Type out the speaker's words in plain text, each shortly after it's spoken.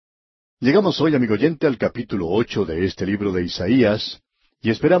Llegamos hoy, amigo oyente, al capítulo 8 de este libro de Isaías, y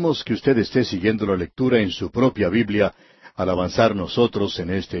esperamos que usted esté siguiendo la lectura en su propia Biblia al avanzar nosotros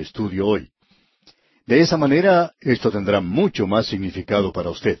en este estudio hoy. De esa manera, esto tendrá mucho más significado para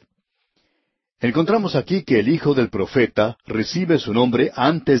usted. Encontramos aquí que el hijo del profeta recibe su nombre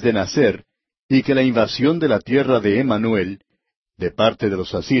antes de nacer, y que la invasión de la tierra de Emanuel, de parte de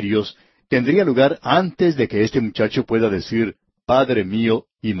los asirios, tendría lugar antes de que este muchacho pueda decir Padre mío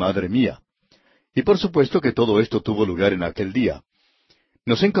y Madre mía. Y por supuesto que todo esto tuvo lugar en aquel día.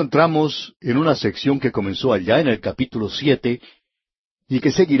 Nos encontramos en una sección que comenzó allá en el capítulo 7 y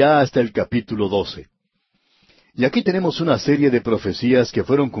que seguirá hasta el capítulo 12. Y aquí tenemos una serie de profecías que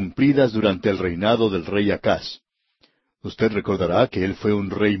fueron cumplidas durante el reinado del rey Acaz. Usted recordará que él fue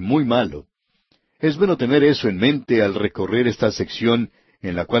un rey muy malo. Es bueno tener eso en mente al recorrer esta sección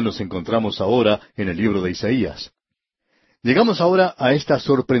en la cual nos encontramos ahora en el libro de Isaías. Llegamos ahora a esta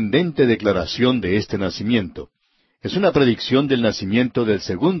sorprendente declaración de este nacimiento. Es una predicción del nacimiento del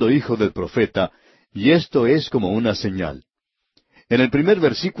segundo hijo del profeta, y esto es como una señal. En el primer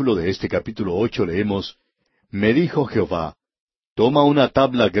versículo de este capítulo 8 leemos, Me dijo Jehová, toma una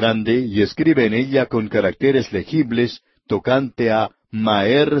tabla grande y escribe en ella con caracteres legibles tocante a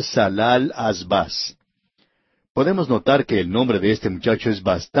Maher Salal Asbaz. Podemos notar que el nombre de este muchacho es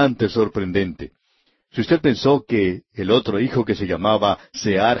bastante sorprendente. Si usted pensó que el otro hijo que se llamaba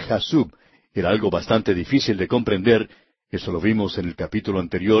Sear Jasub era algo bastante difícil de comprender, eso lo vimos en el capítulo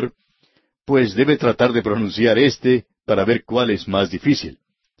anterior, pues debe tratar de pronunciar este para ver cuál es más difícil.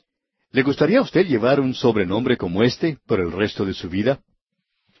 ¿Le gustaría a usted llevar un sobrenombre como este por el resto de su vida?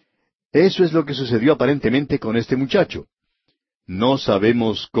 Eso es lo que sucedió aparentemente con este muchacho. No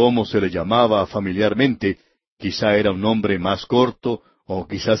sabemos cómo se le llamaba familiarmente, quizá era un nombre más corto, o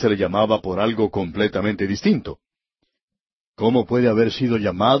quizá se le llamaba por algo completamente distinto. ¿Cómo puede haber sido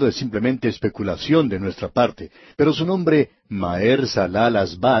llamado? Es simplemente especulación de nuestra parte, pero su nombre, Maher Salal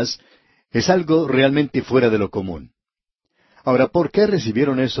Asbaz, es algo realmente fuera de lo común. Ahora, ¿por qué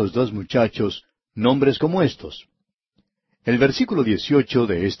recibieron esos dos muchachos nombres como estos? El versículo 18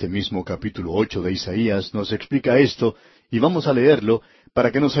 de este mismo capítulo 8 de Isaías nos explica esto, y vamos a leerlo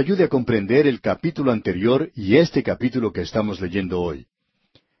para que nos ayude a comprender el capítulo anterior y este capítulo que estamos leyendo hoy.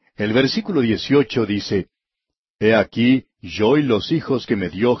 El versículo 18 dice, He aquí, yo y los hijos que me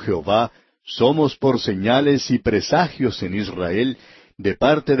dio Jehová, somos por señales y presagios en Israel, de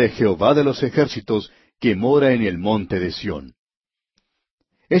parte de Jehová de los ejércitos, que mora en el monte de Sión.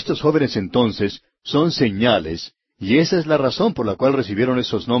 Estos jóvenes entonces son señales, y esa es la razón por la cual recibieron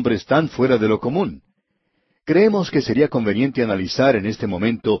esos nombres tan fuera de lo común. Creemos que sería conveniente analizar en este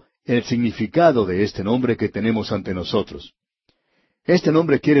momento el significado de este nombre que tenemos ante nosotros. Este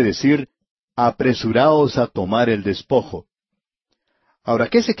nombre quiere decir, apresuraos a tomar el despojo. Ahora,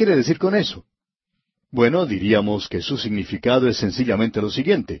 ¿qué se quiere decir con eso? Bueno, diríamos que su significado es sencillamente lo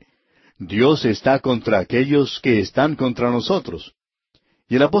siguiente. Dios está contra aquellos que están contra nosotros.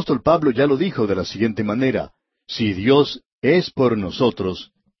 Y el apóstol Pablo ya lo dijo de la siguiente manera, si Dios es por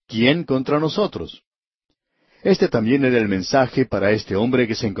nosotros, ¿quién contra nosotros? Este también era el mensaje para este hombre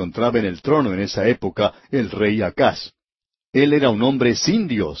que se encontraba en el trono en esa época, el rey Acaz. Él era un hombre sin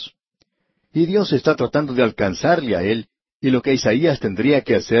Dios. Y Dios está tratando de alcanzarle a él, y lo que Isaías tendría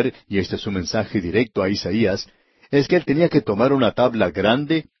que hacer, y este es un mensaje directo a Isaías, es que él tenía que tomar una tabla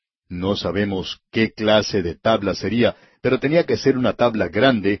grande, no sabemos qué clase de tabla sería, pero tenía que ser una tabla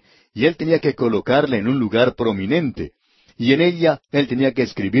grande, y él tenía que colocarla en un lugar prominente, y en ella él tenía que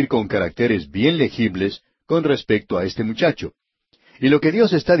escribir con caracteres bien legibles con respecto a este muchacho. Y lo que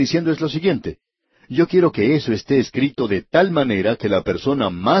Dios está diciendo es lo siguiente, yo quiero que eso esté escrito de tal manera que la persona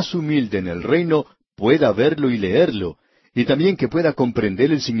más humilde en el reino pueda verlo y leerlo, y también que pueda comprender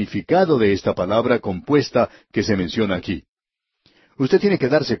el significado de esta palabra compuesta que se menciona aquí. Usted tiene que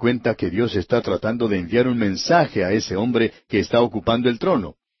darse cuenta que Dios está tratando de enviar un mensaje a ese hombre que está ocupando el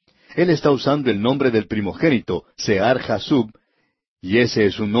trono. Él está usando el nombre del primogénito, Sear Jasub, y ese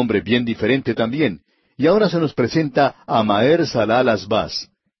es un nombre bien diferente también, y ahora se nos presenta a Maher Salal Asbaz,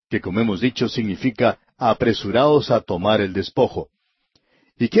 que como hemos dicho significa apresuraos a tomar el despojo.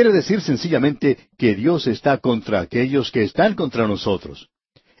 Y quiere decir sencillamente que Dios está contra aquellos que están contra nosotros.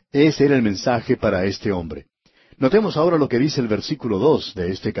 Ese era el mensaje para este hombre. Notemos ahora lo que dice el versículo 2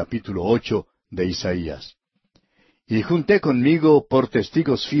 de este capítulo 8 de Isaías. Y junté conmigo por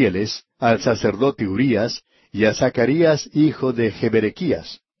testigos fieles al sacerdote Urías y a Zacarías hijo de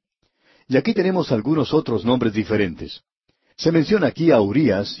Jeberequías. Y aquí tenemos algunos otros nombres diferentes. Se menciona aquí a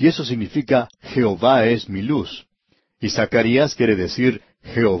Urías, y eso significa Jehová es mi luz. Y Zacarías quiere decir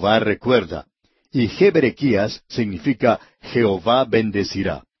Jehová recuerda. Y Jeberequías significa Jehová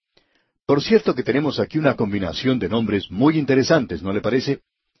bendecirá. Por cierto que tenemos aquí una combinación de nombres muy interesantes, ¿no le parece?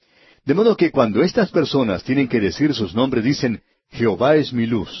 De modo que cuando estas personas tienen que decir sus nombres dicen, Jehová es mi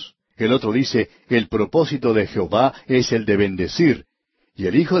luz. El otro dice, el propósito de Jehová es el de bendecir. Y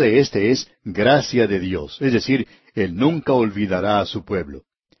el hijo de éste es gracia de Dios. Es decir, él nunca olvidará a su pueblo.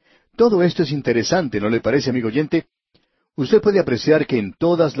 Todo esto es interesante, ¿no le parece, amigo oyente? Usted puede apreciar que en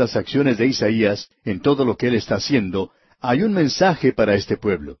todas las acciones de Isaías, en todo lo que él está haciendo, hay un mensaje para este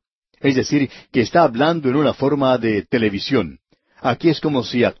pueblo. Es decir, que está hablando en una forma de televisión. Aquí es como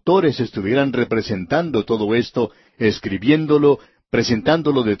si actores estuvieran representando todo esto, escribiéndolo,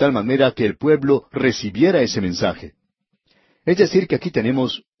 presentándolo de tal manera que el pueblo recibiera ese mensaje. Es decir, que aquí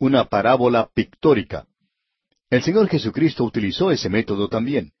tenemos una parábola pictórica. El Señor Jesucristo utilizó ese método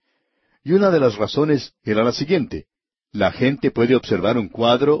también. Y una de las razones era la siguiente. La gente puede observar un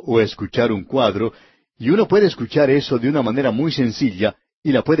cuadro o escuchar un cuadro, y uno puede escuchar eso de una manera muy sencilla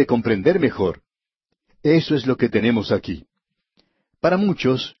y la puede comprender mejor. Eso es lo que tenemos aquí. Para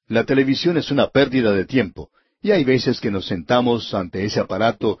muchos, la televisión es una pérdida de tiempo, y hay veces que nos sentamos ante ese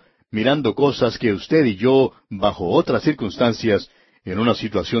aparato mirando cosas que usted y yo, bajo otras circunstancias, en una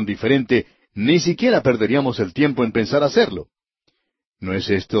situación diferente, ni siquiera perderíamos el tiempo en pensar hacerlo. ¿No es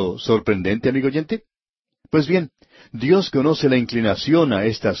esto sorprendente, amigo oyente? Pues bien, Dios conoce la inclinación a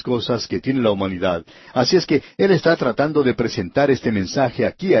estas cosas que tiene la humanidad, así es que Él está tratando de presentar este mensaje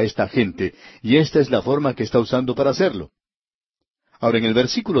aquí a esta gente, y esta es la forma que está usando para hacerlo. Ahora, en el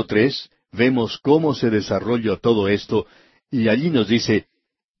versículo 3, vemos cómo se desarrolla todo esto, y allí nos dice,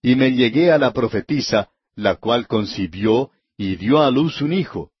 «Y me llegué a la profetisa, la cual concibió y dio a luz un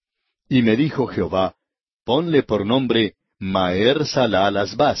hijo. Y me dijo Jehová, ponle por nombre Maher Salal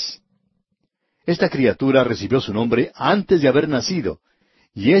Asbaz». Esta criatura recibió su nombre antes de haber nacido,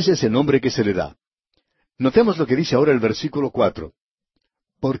 y ese es el nombre que se le da. Notemos lo que dice ahora el versículo 4.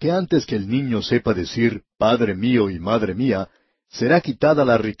 «Porque antes que el niño sepa decir, Padre mío y Madre mía, será quitada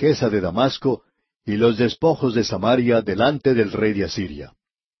la riqueza de Damasco y los despojos de Samaria delante del rey de Asiria».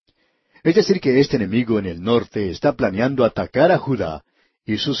 Es decir, que este enemigo en el norte está planeando atacar a Judá,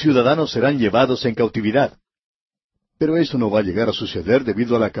 y sus ciudadanos serán llevados en cautividad. Pero eso no va a llegar a suceder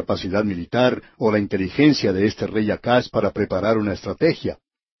debido a la capacidad militar o la inteligencia de este rey Acaz para preparar una estrategia.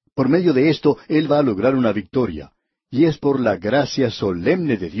 Por medio de esto, él va a lograr una victoria, y es por la gracia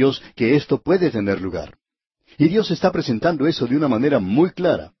solemne de Dios que esto puede tener lugar. Y Dios está presentando eso de una manera muy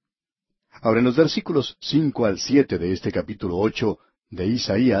clara. Ahora, en los versículos 5 al 7 de este capítulo 8 de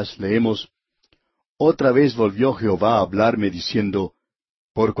Isaías, leemos, «Otra vez volvió Jehová a hablarme diciendo,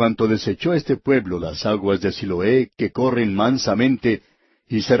 por cuanto desechó este pueblo las aguas de Siloé que corren mansamente,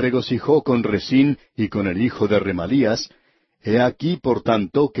 y se regocijó con Resín y con el hijo de Remalías, he aquí por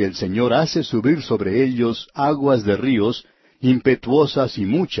tanto que el Señor hace subir sobre ellos aguas de ríos, impetuosas y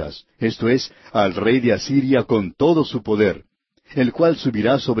muchas, esto es, al rey de Asiria con todo su poder, el cual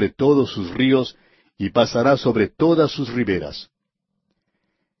subirá sobre todos sus ríos, y pasará sobre todas sus riberas».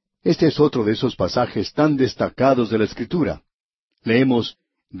 Este es otro de esos pasajes tan destacados de la Escritura. Leemos,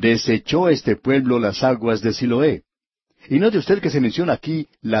 «Desechó este pueblo las aguas de Siloé». Y note usted que se menciona aquí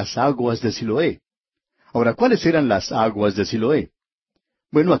las aguas de Siloé. Ahora, ¿cuáles eran las aguas de Siloé?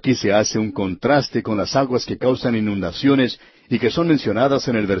 Bueno, aquí se hace un contraste con las aguas que causan inundaciones y que son mencionadas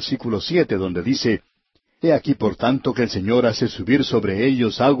en el versículo 7, donde dice, «He aquí por tanto que el Señor hace subir sobre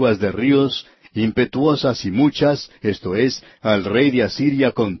ellos aguas de ríos, impetuosas y muchas, esto es, al rey de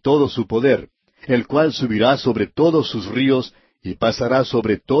Asiria con todo su poder, el cual subirá sobre todos sus ríos y pasará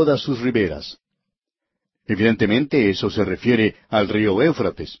sobre todas sus riberas». Evidentemente eso se refiere al río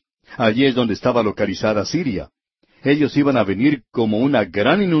Éufrates. Allí es donde estaba localizada Siria. Ellos iban a venir como una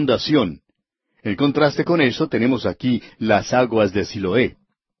gran inundación. En contraste con eso tenemos aquí las aguas de Siloé.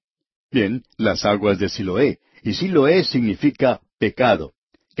 Bien, las aguas de Siloé. Y Siloé significa pecado,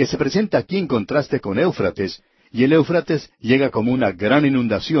 que se presenta aquí en contraste con Éufrates, y el Éufrates llega como una gran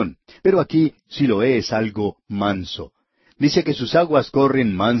inundación, pero aquí Siloé es algo manso. Dice que sus aguas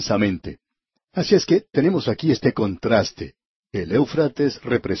corren mansamente. Así es que tenemos aquí este contraste. El Éufrates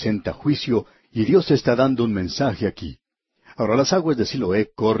representa juicio, y Dios está dando un mensaje aquí. Ahora las aguas de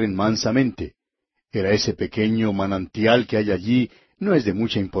Siloé corren mansamente. Era ese pequeño manantial que hay allí, no es de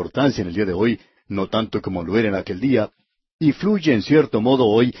mucha importancia en el día de hoy, no tanto como lo era en aquel día, y fluye en cierto modo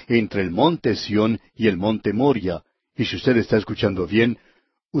hoy entre el monte Sión y el monte Moria, y si usted está escuchando bien,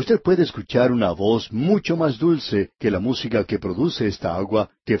 usted puede escuchar una voz mucho más dulce que la música que produce esta agua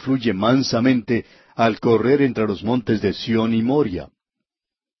que fluye mansamente al correr entre los montes de Sión y Moria.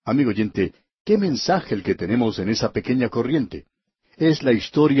 Amigo oyente, ¿qué mensaje el que tenemos en esa pequeña corriente? Es la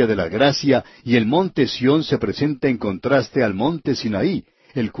historia de la gracia, y el monte Sión se presenta en contraste al monte Sinaí,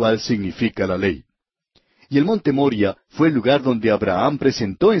 el cual significa la ley. Y el monte Moria fue el lugar donde Abraham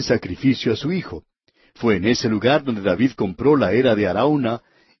presentó en sacrificio a su hijo. Fue en ese lugar donde David compró la era de Arauna,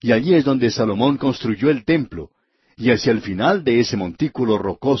 y allí es donde Salomón construyó el templo. Y hacia el final de ese montículo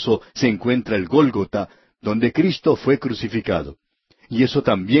rocoso se encuentra el Gólgota, donde Cristo fue crucificado. Y eso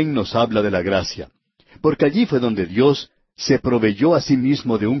también nos habla de la gracia, porque allí fue donde Dios se proveyó a sí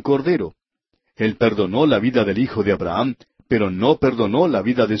mismo de un cordero. Él perdonó la vida del hijo de Abraham, pero no perdonó la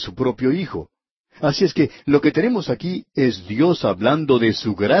vida de su propio hijo. Así es que lo que tenemos aquí es Dios hablando de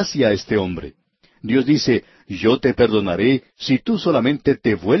su gracia a este hombre. Dios dice, yo te perdonaré si tú solamente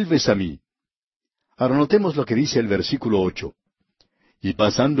te vuelves a mí. Ahora notemos lo que dice el versículo 8. Y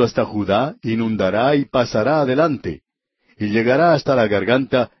pasando hasta Judá, inundará y pasará adelante, y llegará hasta la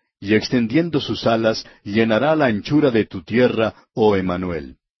garganta, y extendiendo sus alas, llenará la anchura de tu tierra, oh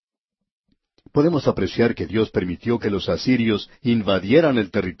Emmanuel. Podemos apreciar que Dios permitió que los asirios invadieran el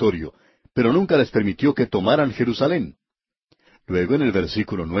territorio, pero nunca les permitió que tomaran Jerusalén. Luego en el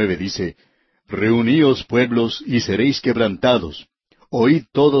versículo 9 dice, Reuníos pueblos y seréis quebrantados. Oíd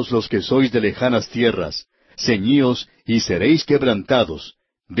todos los que sois de lejanas tierras. Ceñíos y seréis quebrantados.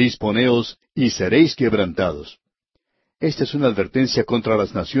 Disponeos y seréis quebrantados. Esta es una advertencia contra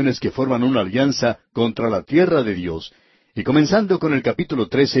las naciones que forman una alianza contra la tierra de Dios. Y comenzando con el capítulo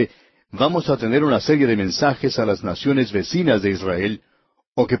 13, vamos a tener una serie de mensajes a las naciones vecinas de Israel,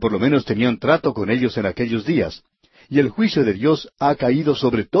 o que por lo menos tenían trato con ellos en aquellos días, y el juicio de Dios ha caído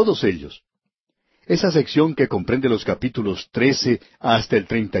sobre todos ellos. Esa sección que comprende los capítulos 13 hasta el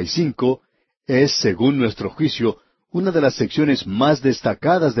 35 es, según nuestro juicio, una de las secciones más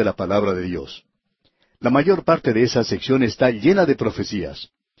destacadas de la palabra de Dios. La mayor parte de esa sección está llena de profecías.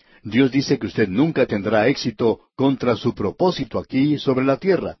 Dios dice que usted nunca tendrá éxito contra su propósito aquí sobre la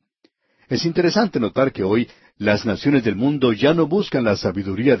tierra. Es interesante notar que hoy las naciones del mundo ya no buscan la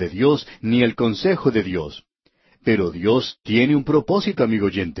sabiduría de Dios ni el consejo de Dios. Pero Dios tiene un propósito, amigo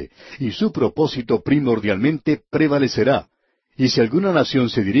oyente, y su propósito primordialmente prevalecerá. Y si alguna nación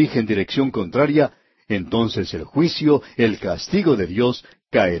se dirige en dirección contraria, entonces el juicio, el castigo de Dios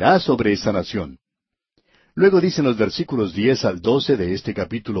caerá sobre esa nación. Luego dicen los versículos 10 al 12 de este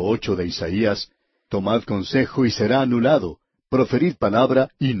capítulo 8 de Isaías, Tomad consejo y será anulado, proferid palabra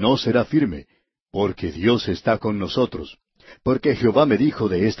y no será firme, porque Dios está con nosotros. Porque Jehová me dijo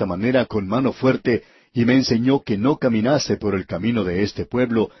de esta manera con mano fuerte, y me enseñó que no caminase por el camino de este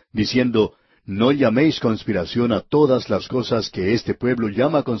pueblo, diciendo, No llaméis conspiración a todas las cosas que este pueblo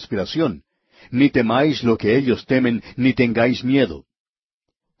llama conspiración, ni temáis lo que ellos temen, ni tengáis miedo.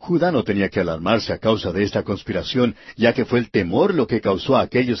 Judá no tenía que alarmarse a causa de esta conspiración, ya que fue el temor lo que causó a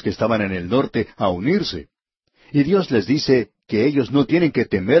aquellos que estaban en el norte a unirse. Y Dios les dice que ellos no tienen que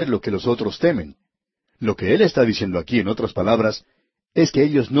temer lo que los otros temen. Lo que Él está diciendo aquí, en otras palabras, es que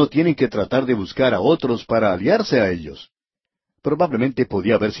ellos no tienen que tratar de buscar a otros para aliarse a ellos. Probablemente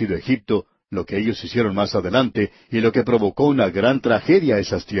podía haber sido Egipto, lo que ellos hicieron más adelante, y lo que provocó una gran tragedia a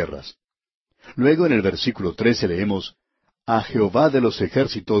esas tierras. Luego en el versículo 13 leemos, A Jehová de los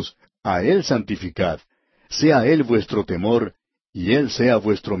ejércitos, a Él santificad, sea Él vuestro temor, y Él sea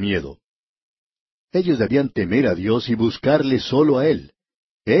vuestro miedo. Ellos debían temer a Dios y buscarle solo a Él.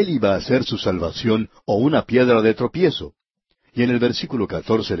 Él iba a ser su salvación o una piedra de tropiezo. Y en el versículo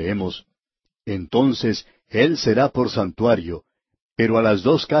 14 leemos, Entonces Él será por santuario, pero a las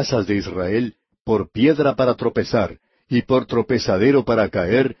dos casas de Israel por piedra para tropezar, y por tropezadero para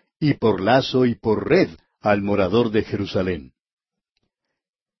caer, y por lazo y por red al morador de Jerusalén.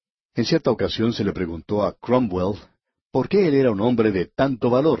 En cierta ocasión se le preguntó a Cromwell por qué él era un hombre de tanto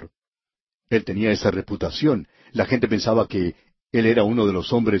valor. Él tenía esa reputación. La gente pensaba que él era uno de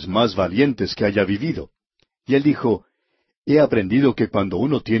los hombres más valientes que haya vivido. Y él dijo, He aprendido que cuando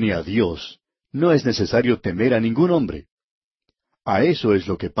uno tiene a Dios, no es necesario temer a ningún hombre. A eso es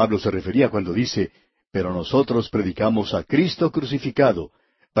lo que Pablo se refería cuando dice, Pero nosotros predicamos a Cristo crucificado,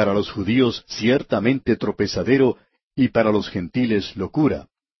 para los judíos ciertamente tropezadero, y para los gentiles locura.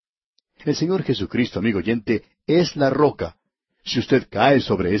 El Señor Jesucristo, amigo oyente, es la roca. Si usted cae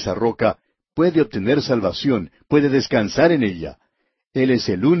sobre esa roca, puede obtener salvación, puede descansar en ella. Él es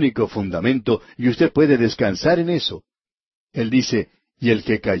el único fundamento, y usted puede descansar en eso. Él dice, Y el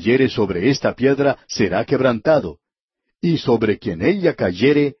que cayere sobre esta piedra será quebrantado, y sobre quien ella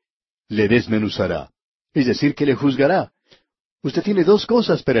cayere, le desmenuzará. Es decir, que le juzgará. Usted tiene dos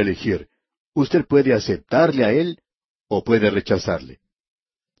cosas para elegir. Usted puede aceptarle a Él, o puede rechazarle.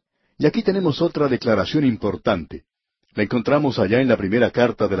 Y aquí tenemos otra declaración importante. La encontramos allá en la primera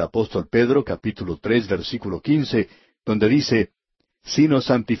carta del apóstol Pedro, capítulo 3, versículo 15, donde dice, Sino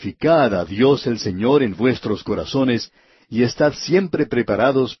santificad a Dios el Señor en vuestros corazones, y estad siempre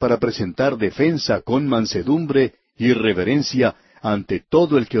preparados para presentar defensa con mansedumbre y reverencia ante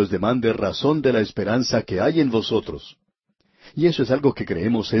todo el que os demande razón de la esperanza que hay en vosotros. Y eso es algo que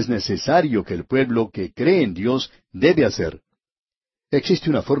creemos es necesario que el pueblo que cree en Dios debe hacer. Existe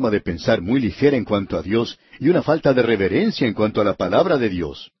una forma de pensar muy ligera en cuanto a Dios y una falta de reverencia en cuanto a la palabra de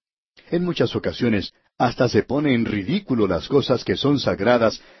Dios. En muchas ocasiones hasta se pone en ridículo las cosas que son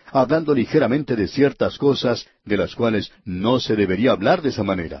sagradas, hablando ligeramente de ciertas cosas de las cuales no se debería hablar de esa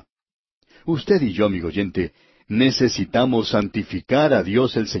manera. Usted y yo, amigo oyente, necesitamos santificar a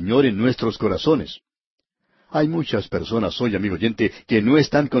Dios el Señor en nuestros corazones. Hay muchas personas hoy, amigo oyente, que no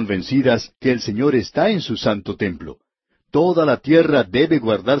están convencidas que el Señor está en su santo templo. Toda la tierra debe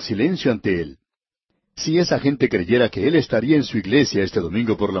guardar silencio ante Él. Si esa gente creyera que Él estaría en su iglesia este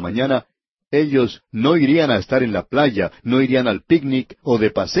domingo por la mañana, ellos no irían a estar en la playa, no irían al picnic o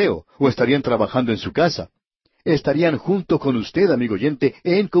de paseo, o estarían trabajando en su casa. Estarían junto con usted, amigo oyente,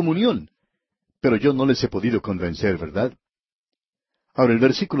 en comunión. Pero yo no les he podido convencer, ¿verdad? Ahora el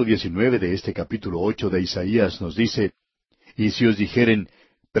versículo 19 de este capítulo 8 de Isaías nos dice, Y si os dijeren,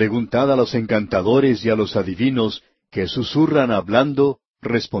 preguntad a los encantadores y a los adivinos, que susurran hablando,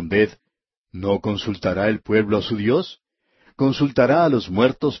 responded, ¿no consultará el pueblo a su Dios? ¿Consultará a los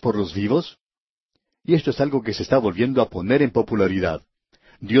muertos por los vivos? Y esto es algo que se está volviendo a poner en popularidad.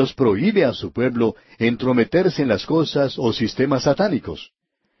 Dios prohíbe a su pueblo entrometerse en las cosas o sistemas satánicos.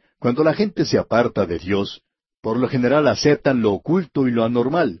 Cuando la gente se aparta de Dios, por lo general aceptan lo oculto y lo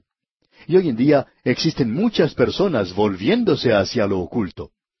anormal. Y hoy en día existen muchas personas volviéndose hacia lo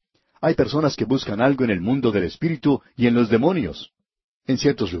oculto. Hay personas que buscan algo en el mundo del espíritu y en los demonios. En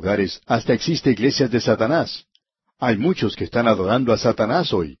ciertos lugares hasta existe iglesias de Satanás. Hay muchos que están adorando a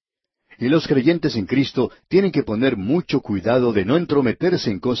Satanás hoy. Y los creyentes en Cristo tienen que poner mucho cuidado de no entrometerse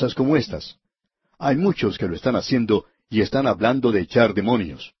en cosas como estas. Hay muchos que lo están haciendo y están hablando de echar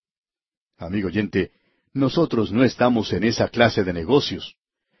demonios. Amigo oyente, nosotros no estamos en esa clase de negocios.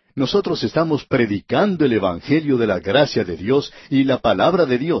 Nosotros estamos predicando el Evangelio de la gracia de Dios y la palabra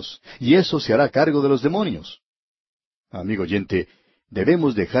de Dios, y eso se hará cargo de los demonios. Amigo oyente,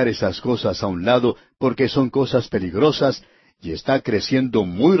 debemos dejar esas cosas a un lado porque son cosas peligrosas y está creciendo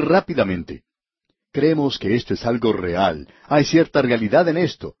muy rápidamente. Creemos que esto es algo real, hay cierta realidad en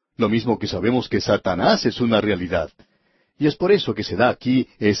esto, lo mismo que sabemos que Satanás es una realidad. Y es por eso que se da aquí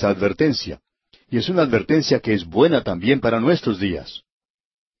esa advertencia. Y es una advertencia que es buena también para nuestros días.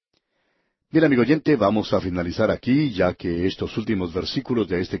 Bien, amigo oyente, vamos a finalizar aquí, ya que estos últimos versículos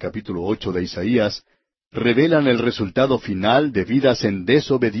de este capítulo 8 de Isaías revelan el resultado final de vidas en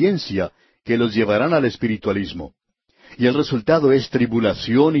desobediencia que los llevarán al espiritualismo. Y el resultado es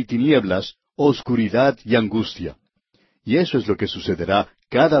tribulación y tinieblas, oscuridad y angustia. Y eso es lo que sucederá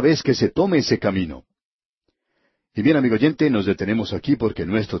cada vez que se tome ese camino. Y bien, amigo oyente, nos detenemos aquí porque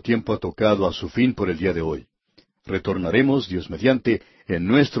nuestro tiempo ha tocado a su fin por el día de hoy. Retornaremos, Dios mediante, en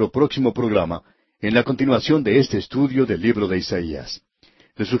nuestro próximo programa, en la continuación de este estudio del libro de Isaías.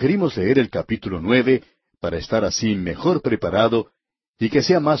 Le sugerimos leer el capítulo 9 para estar así mejor preparado y que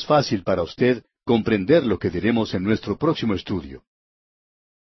sea más fácil para usted comprender lo que diremos en nuestro próximo estudio.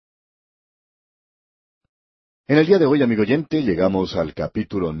 En el día de hoy, amigo oyente, llegamos al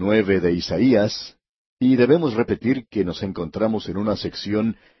capítulo 9 de Isaías y debemos repetir que nos encontramos en una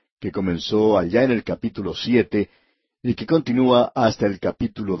sección que comenzó allá en el capítulo 7 y que continúa hasta el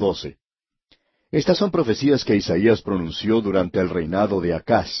capítulo 12. Estas son profecías que Isaías pronunció durante el reinado de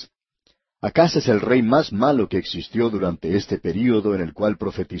Acaz. Acaz es el rey más malo que existió durante este período en el cual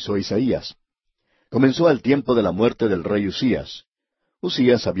profetizó Isaías. Comenzó al tiempo de la muerte del rey Usías.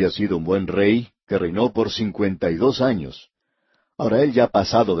 Usías había sido un buen rey que reinó por 52 años. Ahora él ya ha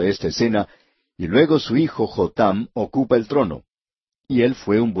pasado de esta escena, y luego su hijo Jotam ocupa el trono. Y él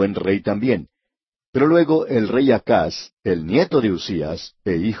fue un buen rey también. Pero luego el rey Acaz, el nieto de Usías,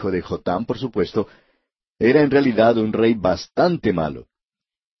 e hijo de Jotam, por supuesto, era en realidad un rey bastante malo.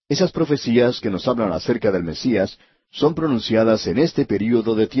 Esas profecías que nos hablan acerca del Mesías son pronunciadas en este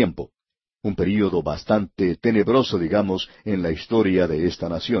período de tiempo, un período bastante tenebroso, digamos, en la historia de esta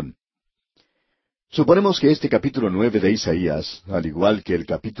nación. Suponemos que este capítulo 9 de Isaías, al igual que el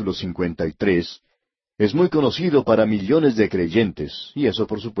capítulo 53, es muy conocido para millones de creyentes, y eso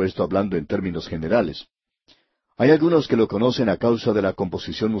por supuesto hablando en términos generales. Hay algunos que lo conocen a causa de la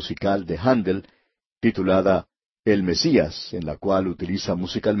composición musical de Handel, titulada El Mesías, en la cual utiliza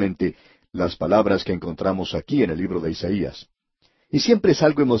musicalmente las palabras que encontramos aquí en el libro de Isaías. Y siempre es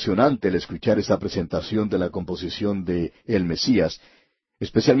algo emocionante el escuchar esa presentación de la composición de El Mesías,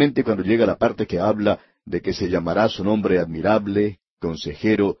 especialmente cuando llega la parte que habla de que se llamará su nombre admirable,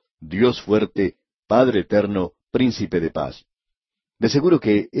 consejero, Dios fuerte, Padre eterno, príncipe de paz. De seguro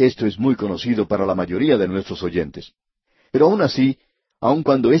que esto es muy conocido para la mayoría de nuestros oyentes. Pero aún así, aun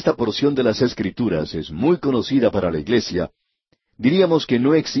cuando esta porción de las Escrituras es muy conocida para la Iglesia, diríamos que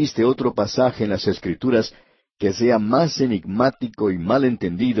no existe otro pasaje en las Escrituras que sea más enigmático y mal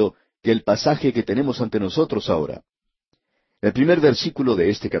entendido que el pasaje que tenemos ante nosotros ahora. El primer versículo de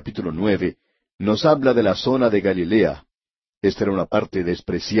este capítulo 9 nos habla de la zona de Galilea. Esta era una parte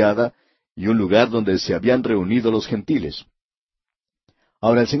despreciada y un lugar donde se habían reunido los gentiles.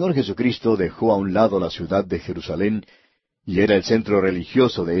 Ahora el Señor Jesucristo dejó a un lado la ciudad de Jerusalén y era el centro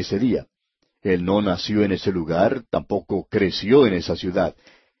religioso de ese día. Él no nació en ese lugar, tampoco creció en esa ciudad.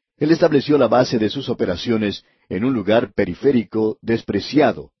 Él estableció la base de sus operaciones en un lugar periférico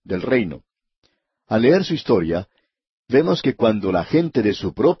despreciado del reino. Al leer su historia, vemos que cuando la gente de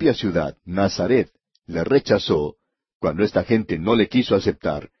su propia ciudad, Nazaret, le rechazó, cuando esta gente no le quiso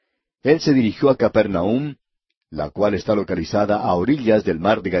aceptar, él se dirigió a Capernaum, la cual está localizada a orillas del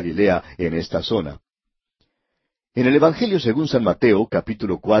mar de Galilea en esta zona. En el Evangelio según San Mateo,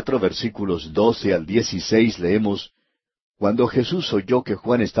 capítulo 4, versículos 12 al 16, leemos: Cuando Jesús oyó que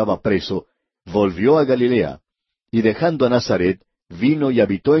Juan estaba preso, volvió a Galilea, y dejando a Nazaret, vino y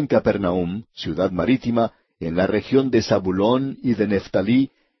habitó en Capernaum, ciudad marítima, en la región de Zabulón y de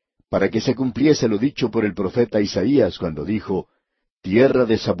Neftalí, para que se cumpliese lo dicho por el profeta Isaías cuando dijo: Tierra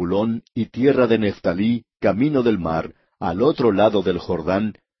de Zabulón y tierra de Neftalí, camino del mar, al otro lado del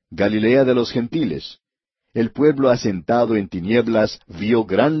Jordán, Galilea de los gentiles. El pueblo asentado en tinieblas vio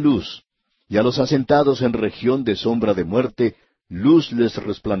gran luz, y a los asentados en región de sombra de muerte, luz les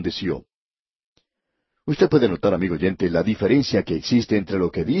resplandeció. Usted puede notar, amigo oyente, la diferencia que existe entre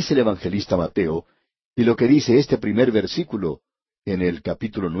lo que dice el evangelista Mateo y lo que dice este primer versículo en el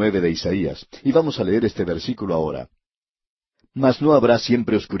capítulo 9 de Isaías. Y vamos a leer este versículo ahora. Mas no habrá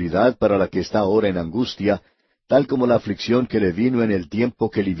siempre oscuridad para la que está ahora en angustia, tal como la aflicción que le vino en el tiempo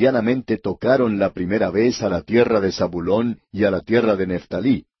que livianamente tocaron la primera vez a la tierra de Zabulón y a la tierra de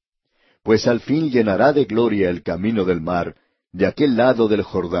Neftalí. Pues al fin llenará de gloria el camino del mar, de aquel lado del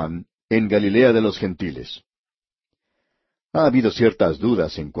Jordán, en Galilea de los gentiles. Ha habido ciertas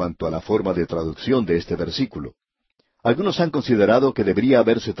dudas en cuanto a la forma de traducción de este versículo. Algunos han considerado que debería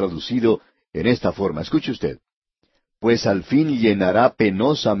haberse traducido en esta forma. Escuche usted. Pues al fin llenará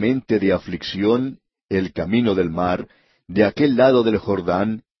penosamente de aflicción el camino del mar, de aquel lado del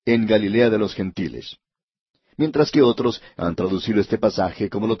Jordán, en Galilea de los gentiles. Mientras que otros han traducido este pasaje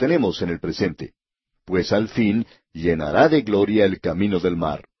como lo tenemos en el presente. Pues al fin llenará de gloria el camino del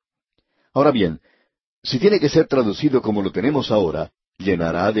mar. Ahora bien, si tiene que ser traducido como lo tenemos ahora,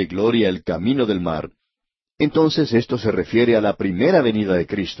 llenará de gloria el camino del mar, entonces esto se refiere a la primera venida de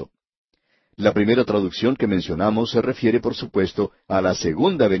Cristo. La primera traducción que mencionamos se refiere, por supuesto, a la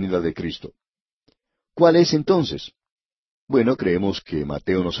segunda venida de Cristo. ¿Cuál es entonces? Bueno, creemos que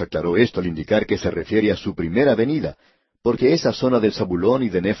Mateo nos aclaró esto al indicar que se refiere a su primera venida, porque esa zona de Zabulón y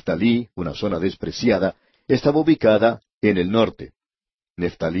de Neftalí, una zona despreciada, estaba ubicada en el norte.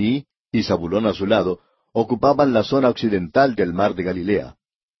 Neftalí y Zabulón a su lado ocupaban la zona occidental del mar de Galilea.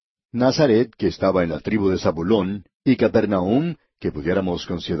 Nazaret, que estaba en la tribu de Zabulón, y Capernaum, que pudiéramos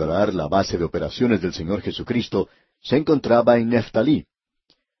considerar la base de operaciones del Señor Jesucristo, se encontraba en Neftalí.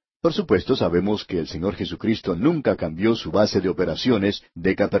 Por supuesto, sabemos que el Señor Jesucristo nunca cambió su base de operaciones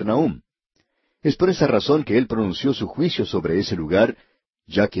de Capernaum. Es por esa razón que Él pronunció su juicio sobre ese lugar,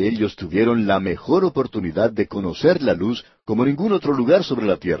 ya que ellos tuvieron la mejor oportunidad de conocer la luz como ningún otro lugar sobre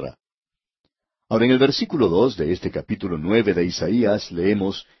la tierra. Ahora, en el versículo 2 de este capítulo 9 de Isaías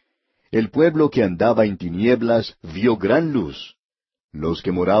leemos: El pueblo que andaba en tinieblas vio gran luz. Los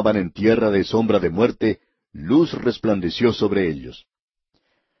que moraban en tierra de sombra de muerte, luz resplandeció sobre ellos.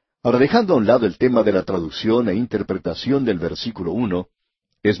 Ahora, dejando a un lado el tema de la traducción e interpretación del versículo 1,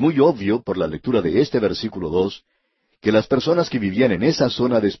 es muy obvio por la lectura de este versículo 2 que las personas que vivían en esa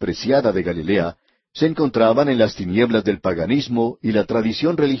zona despreciada de Galilea se encontraban en las tinieblas del paganismo y la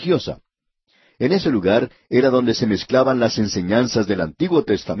tradición religiosa. En ese lugar era donde se mezclaban las enseñanzas del Antiguo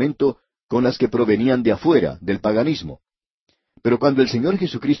Testamento con las que provenían de afuera, del paganismo. Pero cuando el Señor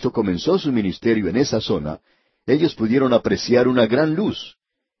Jesucristo comenzó su ministerio en esa zona, ellos pudieron apreciar una gran luz.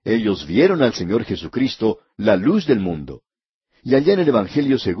 Ellos vieron al Señor Jesucristo, la luz del mundo. Y allá en el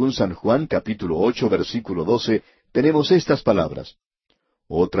Evangelio según San Juan, capítulo 8, versículo 12, tenemos estas palabras.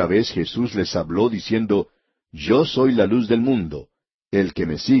 Otra vez Jesús les habló diciendo: Yo soy la luz del mundo. El que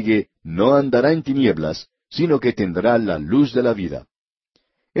me sigue no andará en tinieblas, sino que tendrá la luz de la vida.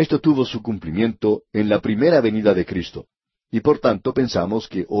 Esto tuvo su cumplimiento en la primera venida de Cristo. Y por tanto pensamos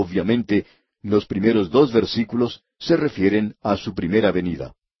que, obviamente, los primeros dos versículos se refieren a su primera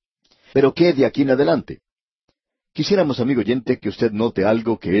venida. Pero ¿qué de aquí en adelante? Quisiéramos, amigo oyente, que usted note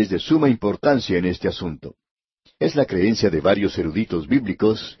algo que es de suma importancia en este asunto. Es la creencia de varios eruditos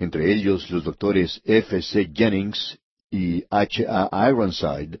bíblicos, entre ellos los doctores F. C. Jennings y H. A.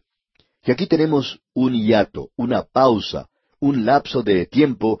 Ironside, que aquí tenemos un hiato, una pausa, un lapso de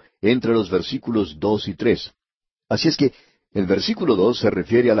tiempo entre los versículos 2 y 3. Así es que el versículo 2 se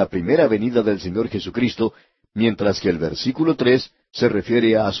refiere a la primera venida del Señor Jesucristo, mientras que el versículo 3 se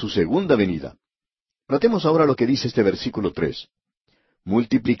refiere a su segunda venida. Notemos ahora lo que dice este versículo 3.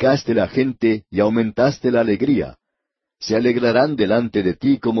 Multiplicaste la gente y aumentaste la alegría. Se alegrarán delante de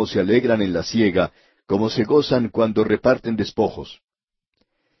ti como se alegran en la siega, como se gozan cuando reparten despojos.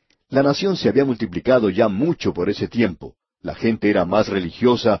 La nación se había multiplicado ya mucho por ese tiempo. La gente era más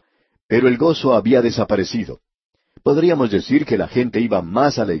religiosa, pero el gozo había desaparecido. Podríamos decir que la gente iba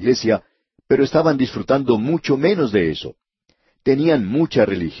más a la iglesia, pero estaban disfrutando mucho menos de eso. Tenían mucha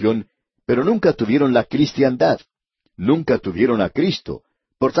religión, pero nunca tuvieron la cristiandad. Nunca tuvieron a Cristo.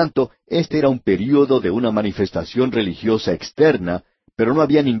 Por tanto, este era un período de una manifestación religiosa externa, pero no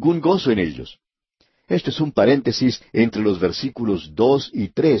había ningún gozo en ellos. Esto es un paréntesis entre los versículos 2 y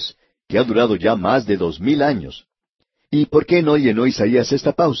 3, que ha durado ya más de 2000 años. ¿Y por qué no llenó Isaías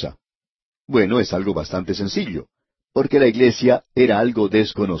esta pausa? Bueno, es algo bastante sencillo, porque la iglesia era algo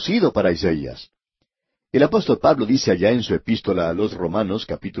desconocido para Isaías. El apóstol Pablo dice allá en su epístola a los Romanos,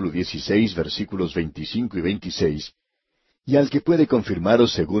 capítulo 16, versículos 25 y 26, «Y al que puede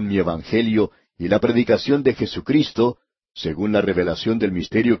confirmaros según mi evangelio y la predicación de Jesucristo, según la revelación del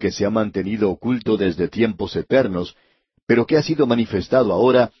misterio que se ha mantenido oculto desde tiempos eternos, pero que ha sido manifestado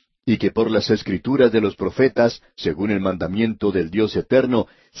ahora, y que por las escrituras de los profetas, según el mandamiento del Dios eterno,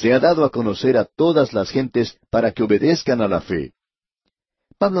 se ha dado a conocer a todas las gentes para que obedezcan a la fe».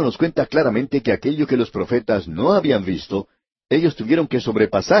 Pablo nos cuenta claramente que aquello que los profetas no habían visto, ellos tuvieron que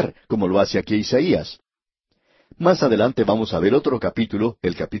sobrepasar, como lo hace aquí Isaías. Más adelante vamos a ver otro capítulo,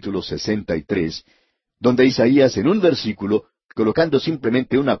 el capítulo 63, donde Isaías en un versículo, colocando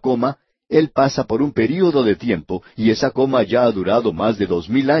simplemente una coma, él pasa por un período de tiempo, y esa coma ya ha durado más de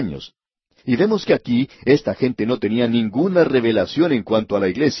 2000 años. Y vemos que aquí esta gente no tenía ninguna revelación en cuanto a la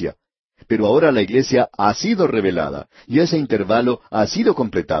iglesia. Pero ahora la iglesia ha sido revelada, y ese intervalo ha sido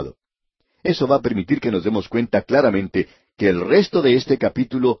completado. Eso va a permitir que nos demos cuenta claramente que el resto de este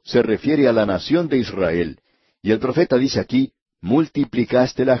capítulo se refiere a la nación de Israel. Y el profeta dice aquí,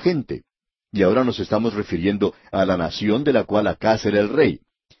 multiplicaste la gente. Y ahora nos estamos refiriendo a la nación de la cual Acaz era el rey.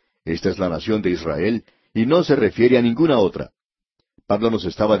 Esta es la nación de Israel, y no se refiere a ninguna otra. Pablo nos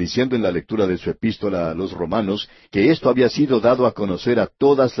estaba diciendo en la lectura de su epístola a los Romanos que esto había sido dado a conocer a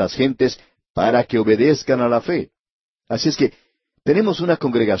todas las gentes para que obedezcan a la fe. Así es que tenemos una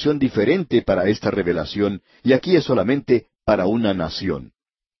congregación diferente para esta revelación, y aquí es solamente para una nación.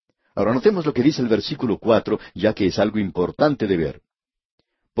 Ahora notemos lo que dice el versículo 4, ya que es algo importante de ver.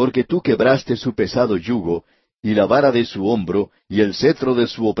 Porque tú quebraste su pesado yugo, y la vara de su hombro, y el cetro de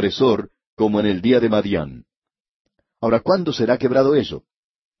su opresor, como en el día de Madián. Ahora, ¿cuándo será quebrado eso?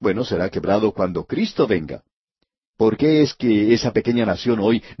 Bueno, será quebrado cuando Cristo venga. ¿Por qué es que esa pequeña nación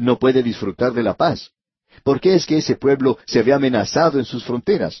hoy no puede disfrutar de la paz? ¿Por qué es que ese pueblo se ve amenazado en sus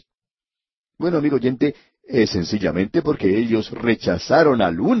fronteras? Bueno, amigo oyente, es sencillamente porque ellos rechazaron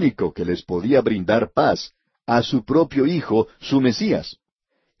al único que les podía brindar paz, a su propio Hijo, su Mesías.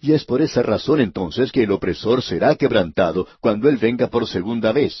 Y es por esa razón entonces que el opresor será quebrantado cuando Él venga por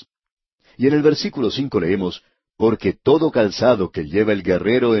segunda vez. Y en el versículo 5 leemos, porque todo calzado que lleva el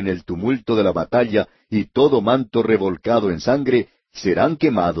guerrero en el tumulto de la batalla y todo manto revolcado en sangre serán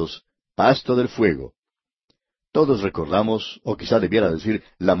quemados, pasto del fuego. Todos recordamos, o quizá debiera decir,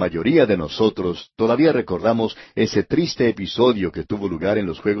 la mayoría de nosotros todavía recordamos ese triste episodio que tuvo lugar en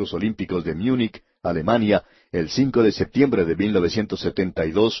los Juegos Olímpicos de Múnich, Alemania, el 5 de septiembre de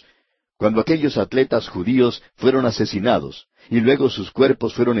 1972, cuando aquellos atletas judíos fueron asesinados, y luego sus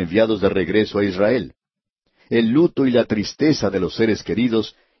cuerpos fueron enviados de regreso a Israel. El luto y la tristeza de los seres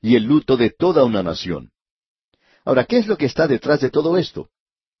queridos, y el luto de toda una nación. Ahora, ¿qué es lo que está detrás de todo esto?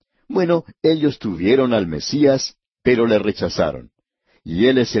 Bueno, ellos tuvieron al Mesías, pero le rechazaron. Y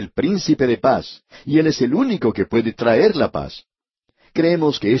Él es el príncipe de paz, y Él es el único que puede traer la paz.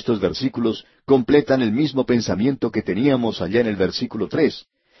 Creemos que estos versículos completan el mismo pensamiento que teníamos allá en el versículo 3,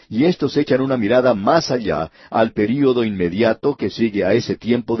 y estos echan una mirada más allá al período inmediato que sigue a ese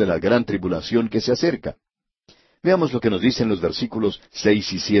tiempo de la gran tribulación que se acerca. Veamos lo que nos dicen los versículos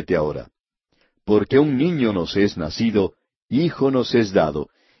 6 y 7 ahora. Porque un niño nos es nacido, hijo nos es dado,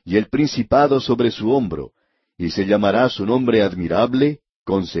 y el principado sobre su hombro, y se llamará su nombre admirable,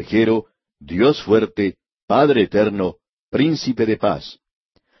 consejero, Dios fuerte, Padre eterno, príncipe de paz.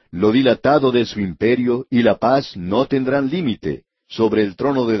 lo dilatado de su imperio y la paz no tendrán límite sobre el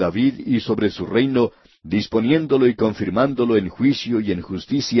trono de David y sobre su reino, disponiéndolo y confirmándolo en juicio y en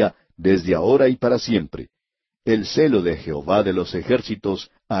justicia desde ahora y para siempre. El celo de Jehová de los ejércitos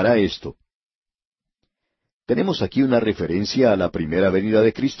hará esto. ¿Tenemos aquí una referencia a la primera venida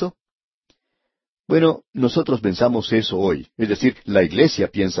de Cristo? Bueno, nosotros pensamos eso hoy, es decir, la iglesia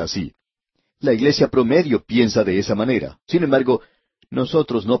piensa así. La iglesia promedio piensa de esa manera. Sin embargo,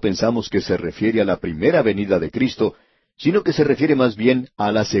 nosotros no pensamos que se refiere a la primera venida de Cristo, sino que se refiere más bien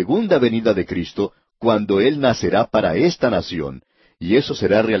a la segunda venida de Cristo, cuando Él nacerá para esta nación, y eso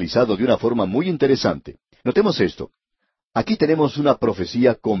será realizado de una forma muy interesante. Notemos esto. Aquí tenemos una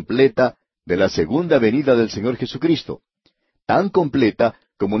profecía completa de la segunda venida del Señor Jesucristo, tan completa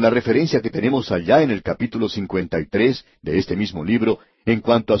como la referencia que tenemos allá en el capítulo 53 de este mismo libro en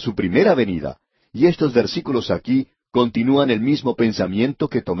cuanto a su primera venida. Y estos versículos aquí continúan el mismo pensamiento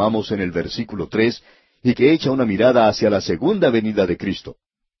que tomamos en el versículo 3 y que echa una mirada hacia la segunda venida de Cristo.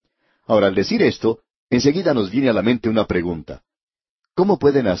 Ahora, al decir esto, enseguida nos viene a la mente una pregunta. ¿Cómo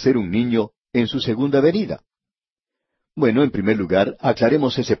puede nacer un niño en su segunda venida? Bueno, en primer lugar,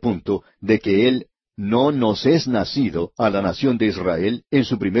 aclaremos ese punto de que Él no nos es nacido a la nación de Israel en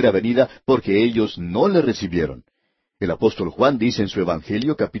su primera venida porque ellos no le recibieron. El apóstol Juan dice en su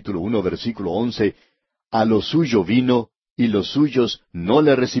Evangelio, capítulo 1, versículo 11, a lo suyo vino, y los suyos no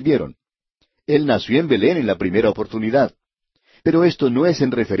le recibieron. Él nació en Belén en la primera oportunidad. Pero esto no es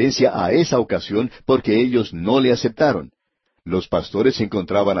en referencia a esa ocasión porque ellos no le aceptaron. Los pastores se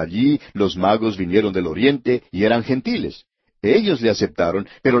encontraban allí, los magos vinieron del oriente y eran gentiles. Ellos le aceptaron,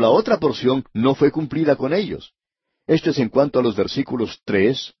 pero la otra porción no fue cumplida con ellos. Esto es en cuanto a los versículos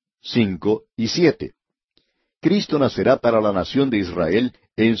 3, 5 y 7. Cristo nacerá para la nación de Israel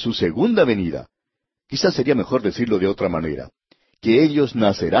en su segunda venida. Quizás sería mejor decirlo de otra manera, que ellos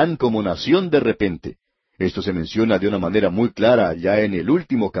nacerán como nación de repente. Esto se menciona de una manera muy clara allá en el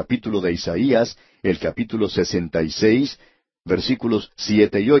último capítulo de Isaías, el capítulo 66, versículos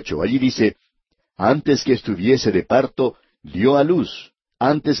 7 y 8. Allí dice, antes que estuviese de parto, dio a luz.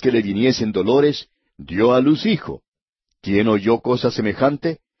 Antes que le viniesen dolores, dio a luz hijo. ¿Quién oyó cosa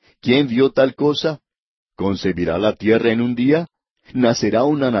semejante? ¿Quién vio tal cosa? ¿Concebirá la tierra en un día? ¿Nacerá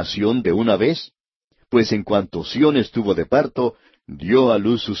una nación de una vez? Pues en cuanto Sión estuvo de parto, dio a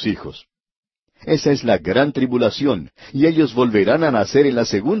luz sus hijos. Esa es la gran tribulación, y ellos volverán a nacer en la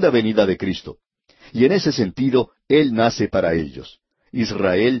segunda venida de Cristo. Y en ese sentido, Él nace para ellos.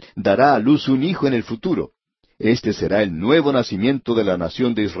 Israel dará a luz un hijo en el futuro. Este será el nuevo nacimiento de la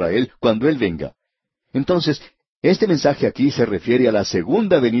nación de Israel cuando Él venga. Entonces, este mensaje aquí se refiere a la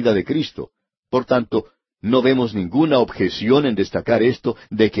segunda venida de Cristo. Por tanto, no vemos ninguna objeción en destacar esto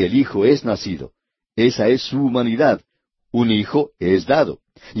de que el Hijo es nacido. Esa es su humanidad. Un hijo es dado.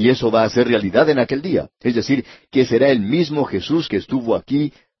 Y eso va a ser realidad en aquel día. Es decir, que será el mismo Jesús que estuvo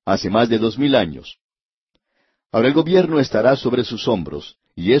aquí hace más de 2000 años. Ahora el gobierno estará sobre sus hombros,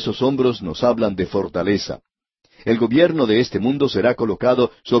 y esos hombros nos hablan de fortaleza. El gobierno de este mundo será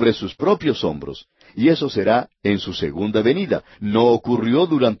colocado sobre sus propios hombros, y eso será en su segunda venida. No ocurrió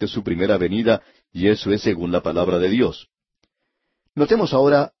durante su primera venida, y eso es según la palabra de Dios. Notemos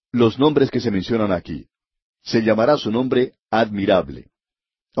ahora los nombres que se mencionan aquí. Se llamará su nombre admirable.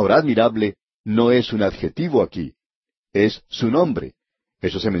 Ahora, admirable no es un adjetivo aquí, es su nombre.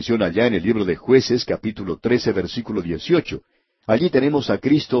 Eso se menciona ya en el libro de Jueces, capítulo 13, versículo 18. Allí tenemos a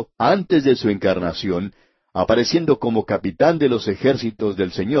Cristo antes de su encarnación, apareciendo como capitán de los ejércitos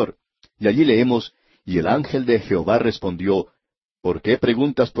del Señor. Y allí leemos, y el ángel de Jehová respondió, ¿por qué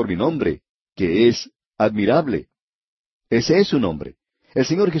preguntas por mi nombre, que es admirable? Ese es su nombre. El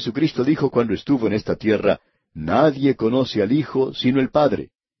Señor Jesucristo dijo cuando estuvo en esta tierra, nadie conoce al Hijo sino el Padre.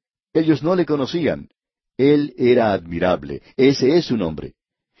 Ellos no le conocían. Él era admirable. Ese es su nombre.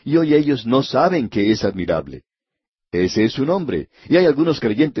 Y hoy ellos no saben que es admirable. Ese es su nombre. Y hay algunos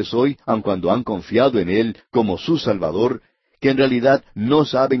creyentes hoy, aun cuando han confiado en Él como su Salvador, que en realidad no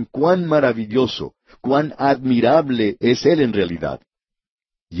saben cuán maravilloso, cuán admirable es Él en realidad.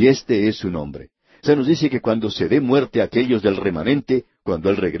 Y este es su nombre. Se nos dice que cuando se dé muerte a aquellos del remanente, cuando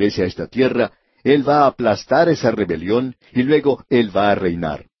Él regrese a esta tierra, Él va a aplastar esa rebelión y luego Él va a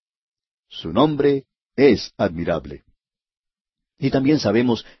reinar. Su nombre es admirable. Y también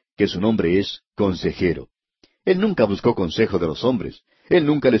sabemos que su nombre es consejero. Él nunca buscó consejo de los hombres. Él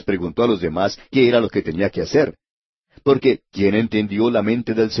nunca les preguntó a los demás qué era lo que tenía que hacer. Porque, ¿quién entendió la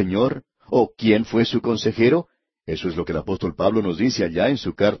mente del Señor? ¿O quién fue su consejero? Eso es lo que el apóstol Pablo nos dice allá en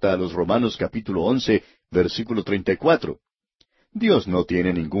su carta a los Romanos capítulo 11, versículo 34. Dios no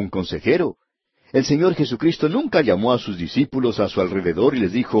tiene ningún consejero. El Señor Jesucristo nunca llamó a sus discípulos a su alrededor y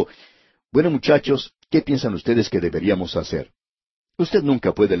les dijo, bueno, muchachos, ¿qué piensan ustedes que deberíamos hacer? Usted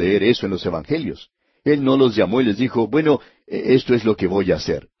nunca puede leer eso en los Evangelios. Él no los llamó y les dijo, bueno, esto es lo que voy a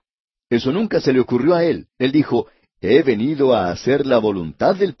hacer. Eso nunca se le ocurrió a él. Él dijo, he venido a hacer la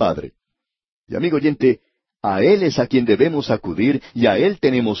voluntad del Padre. Y amigo oyente, a Él es a quien debemos acudir y a Él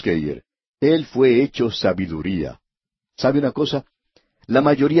tenemos que ir. Él fue hecho sabiduría. ¿Sabe una cosa? La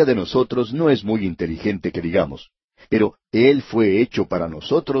mayoría de nosotros no es muy inteligente que digamos, pero Él fue hecho para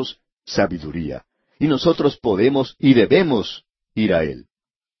nosotros sabiduría. Y nosotros podemos y debemos ir a Él.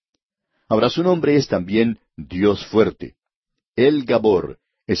 Ahora su nombre es también Dios fuerte. El Gabor,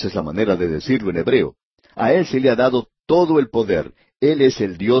 esa es la manera de decirlo en hebreo. A Él se le ha dado todo el poder. Él es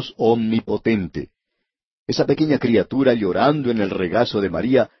el Dios omnipotente. Esa pequeña criatura llorando en el regazo de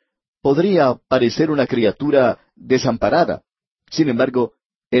María podría parecer una criatura desamparada. Sin embargo,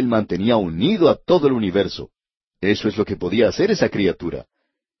 Él mantenía unido a todo el universo. Eso es lo que podía hacer esa criatura.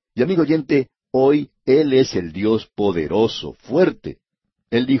 Y amigo oyente, hoy Él es el Dios poderoso, fuerte.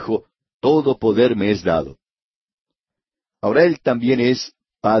 Él dijo, todo poder me es dado. Ahora Él también es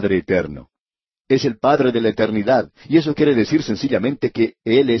Padre eterno. Es el Padre de la eternidad, y eso quiere decir sencillamente que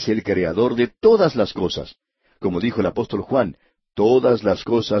Él es el creador de todas las cosas. Como dijo el apóstol Juan, todas las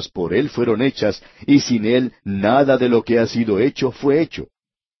cosas por Él fueron hechas, y sin Él nada de lo que ha sido hecho fue hecho.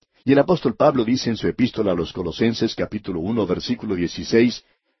 Y el apóstol Pablo dice en su epístola a los Colosenses capítulo 1 versículo 16,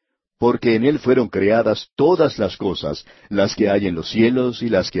 porque en Él fueron creadas todas las cosas, las que hay en los cielos y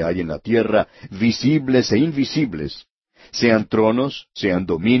las que hay en la tierra, visibles e invisibles, sean tronos, sean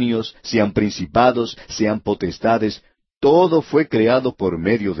dominios, sean principados, sean potestades, todo fue creado por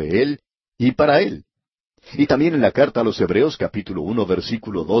medio de Él y para Él. Y también en la carta a los Hebreos capítulo 1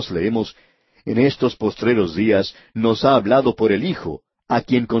 versículo 2 leemos, en estos postreros días nos ha hablado por el Hijo, a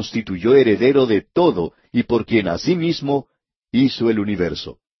quien constituyó heredero de todo y por quien asimismo hizo el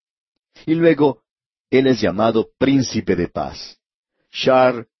universo. Y luego, Él es llamado Príncipe de Paz.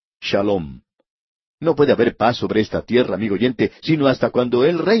 Shar Shalom. No puede haber paz sobre esta tierra, amigo oyente, sino hasta cuando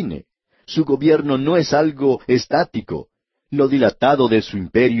Él reine. Su gobierno no es algo estático. Lo dilatado de su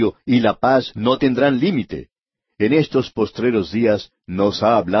imperio y la paz no tendrán límite. En estos postreros días nos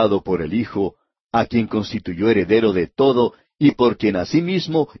ha hablado por el Hijo, a quien constituyó heredero de todo y por quien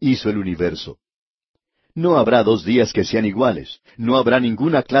asimismo hizo el universo. No habrá 2 días que sean iguales. No habrá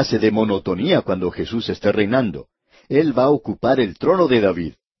ninguna clase de monotonía cuando Jesús esté reinando. Él va a ocupar el trono de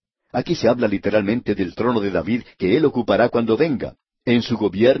David. Aquí se habla literalmente del trono de David que Él ocupará cuando venga. En su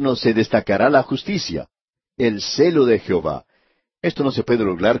gobierno se destacará la justicia, el celo de Jehová. Esto no se puede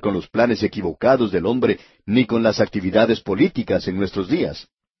lograr con los planes equivocados del hombre, ni con las actividades políticas en nuestros días.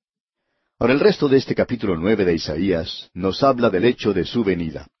 Ahora el resto de este capítulo 9 de Isaías nos habla del hecho de su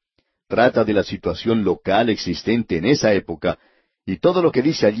venida. Trata de la situación local existente en esa época, y todo lo que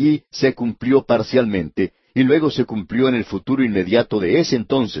dice allí se cumplió parcialmente, y luego se cumplió en el futuro inmediato de ese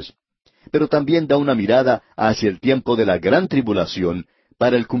entonces. Pero también da una mirada hacia el tiempo de la gran tribulación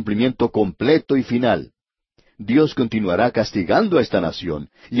para el cumplimiento completo y final. Dios continuará castigando a esta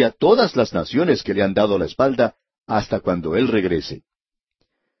nación y a todas las naciones que le han dado la espalda hasta cuando Él regrese.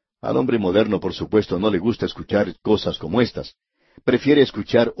 Al hombre moderno, por supuesto, no le gusta escuchar cosas como estas. Prefiere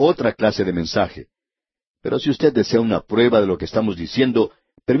escuchar otra clase de mensaje. Pero si usted desea una prueba de lo que estamos diciendo,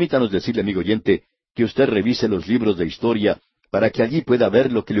 permítanos decirle, amigo oyente, que usted revise los libros de historia para que allí pueda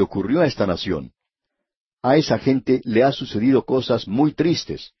ver lo que le ocurrió a esta nación. A esa gente le ha sucedido cosas muy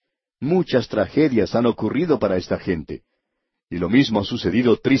tristes. Muchas tragedias han ocurrido para esta gente. Y lo mismo ha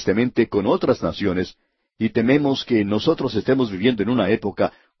sucedido tristemente con otras naciones, y tememos que nosotros estemos viviendo en una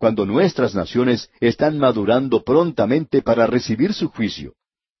época cuando nuestras naciones están madurando prontamente para recibir su juicio.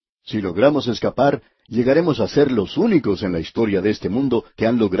 Si logramos escapar, llegaremos a ser los únicos en la historia de este mundo que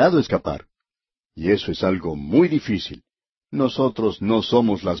han logrado escapar. Y eso es algo muy difícil. Nosotros no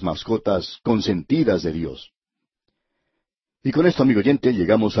somos las mascotas consentidas de Dios. Y con esto, amigo oyente,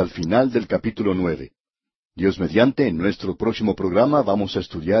 llegamos al final del capítulo 9. Dios mediante, en nuestro próximo programa vamos a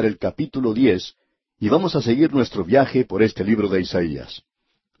estudiar el capítulo 10 y vamos a seguir nuestro viaje por este libro de Isaías.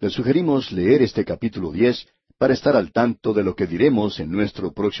 Les sugerimos leer este capítulo 10 para estar al tanto de lo que diremos en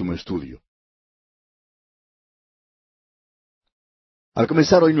nuestro próximo estudio. Al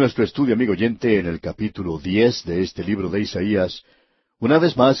comenzar hoy nuestro estudio, amigo oyente, en el capítulo 10 de este libro de Isaías, una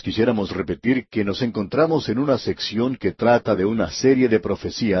vez más quisiéramos repetir que nos encontramos en una sección que trata de una serie de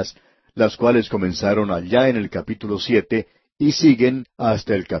profecías, las cuales comenzaron allá en el capítulo 7 y siguen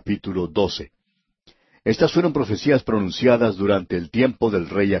hasta el capítulo 12. Estas fueron profecías pronunciadas durante el tiempo del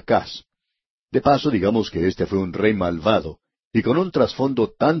rey Acaz. De paso, digamos que este fue un rey malvado, Y con un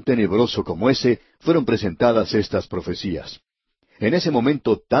trasfondo tan tenebroso como ese, fueron presentadas estas profecías. En ese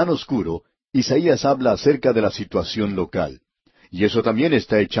momento tan oscuro, Isaías habla acerca de la situación local. Y eso también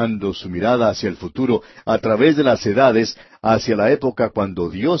está echando su mirada hacia el futuro a través de las edades, hacia la época cuando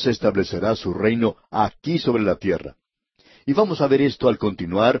Dios establecerá su reino aquí sobre la tierra. Y vamos a ver esto al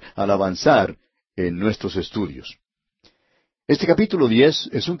continuar, al avanzar en nuestros estudios. Este capítulo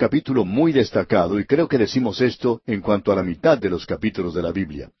 10 es un capítulo muy destacado y creo que decimos esto en cuanto a la mitad de los capítulos de la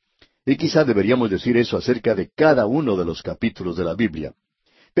Biblia. Y quizá deberíamos decir eso acerca de cada uno de los capítulos de la Biblia.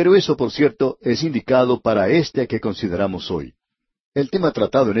 Pero eso, por cierto, es indicado para este que consideramos hoy. El tema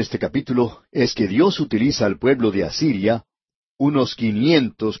tratado en este capítulo es que Dios utiliza al pueblo de Asiria unos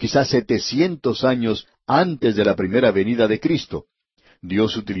 500, quizás 700 años antes de la primera venida de Cristo.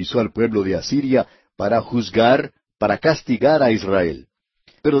 Dios utilizó al pueblo de Asiria para juzgar, para castigar a Israel.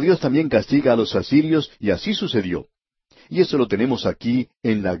 Pero Dios también castiga a los asirios y así sucedió. Y eso lo tenemos aquí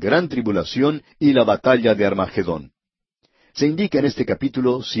en la gran tribulación y la batalla de Armagedón. Se indica en este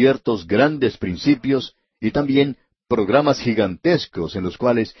capítulo ciertos grandes principios y también programas gigantescos en los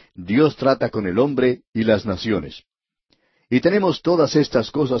cuales Dios trata con el hombre y las naciones. Y tenemos todas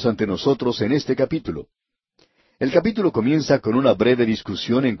estas cosas ante nosotros en este capítulo. El capítulo comienza con una breve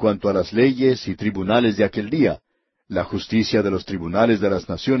discusión en cuanto a las leyes y tribunales de aquel día. La justicia de los tribunales de las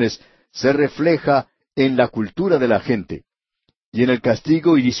naciones se refleja en la cultura de la gente y en el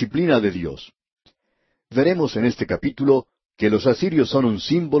castigo y disciplina de Dios. Veremos en este capítulo que los asirios son un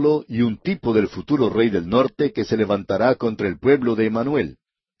símbolo y un tipo del futuro rey del norte que se levantará contra el pueblo de Emanuel.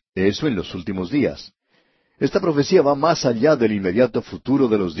 Eso en los últimos días. Esta profecía va más allá del inmediato futuro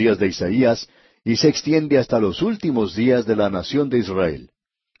de los días de Isaías y se extiende hasta los últimos días de la nación de Israel.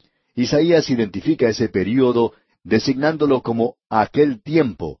 Isaías identifica ese período designándolo como aquel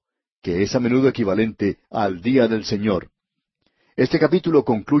tiempo, que es a menudo equivalente al día del Señor. Este capítulo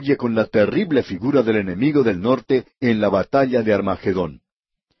concluye con la terrible figura del enemigo del norte en la batalla de Armagedón.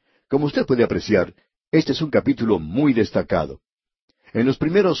 Como usted puede apreciar, este es un capítulo muy destacado. En los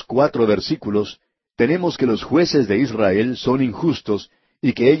primeros 4 versículos tenemos que los jueces de Israel son injustos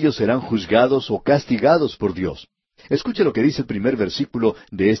y que ellos serán juzgados o castigados por Dios. Escuche lo que dice el primer versículo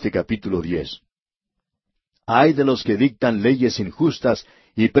de este capítulo 10. Ay de los que dictan leyes injustas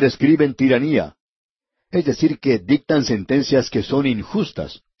y prescriben tiranía. Es decir, que dictan sentencias que son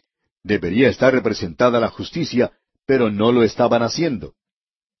injustas. Debería estar representada la justicia, pero no lo estaban haciendo.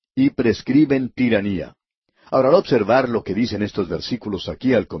 Y prescriben tiranía. Ahora, al observar lo que dicen estos versículos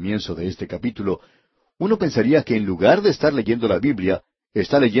aquí al comienzo de este capítulo, uno pensaría que en lugar de estar leyendo la Biblia,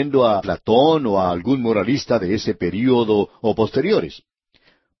 está leyendo a Platón o a algún moralista de ese período o posteriores.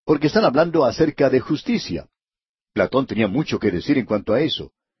 Porque están hablando acerca de justicia. Platón tenía mucho que decir en cuanto a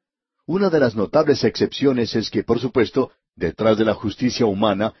eso. Una de las notables excepciones es que, por supuesto, detrás de la justicia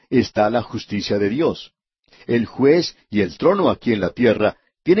humana está la justicia de Dios. El juez y el trono aquí en la tierra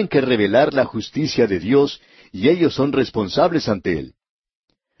tienen que revelar la justicia de Dios y ellos son responsables ante Él.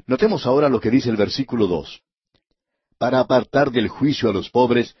 Notemos ahora lo que dice el versículo 2. Para apartar del juicio a los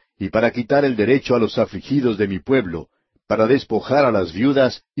pobres y para quitar el derecho a los afligidos de mi pueblo, para despojar a las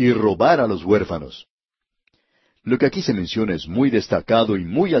viudas y robar a los huérfanos. Lo que aquí se menciona es muy destacado y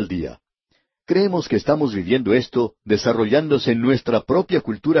muy al día. Creemos que estamos viviendo esto desarrollándose en nuestra propia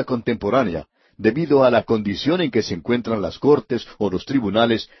cultura contemporánea, debido a la condición en que se encuentran las cortes o los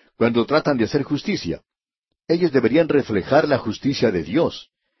tribunales cuando tratan de hacer justicia. Ellos deberían reflejar la justicia de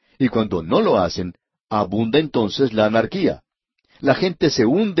Dios, y cuando no lo hacen, abunda entonces la anarquía. La gente se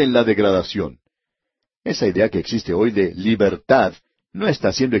hunde en la degradación. Esa idea que existe hoy de libertad no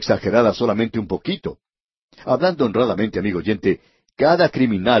está siendo exagerada solamente un poquito. Hablando honradamente, amigo oyente, cada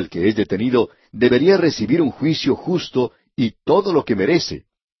criminal que es detenido debería recibir un juicio justo y todo lo que merece.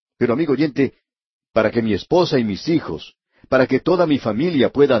 Pero, amigo oyente, para que mi esposa y mis hijos, para que toda mi familia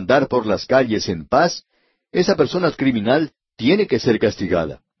pueda andar por las calles en paz, esa persona criminal tiene que ser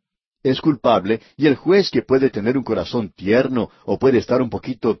castigada. Es culpable y el juez, que puede tener un corazón tierno o puede estar un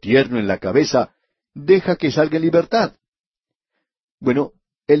poquito tierno en la cabeza, deja que salga en libertad. Bueno,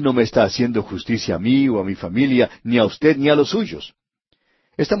 Él no me está haciendo justicia a mí o a mi familia, ni a usted ni a los suyos.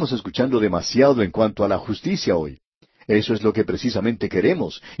 Estamos escuchando demasiado en cuanto a la justicia hoy. Eso es lo que precisamente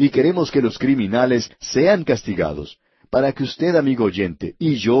queremos, y queremos que los criminales sean castigados, para que usted, amigo oyente,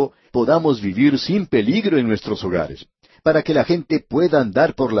 y yo podamos vivir sin peligro en nuestros hogares, para que la gente pueda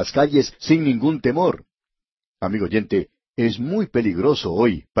andar por las calles sin ningún temor. Amigo oyente, es muy peligroso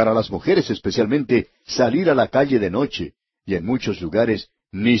hoy, para las mujeres especialmente, salir a la calle de noche, y en muchos lugares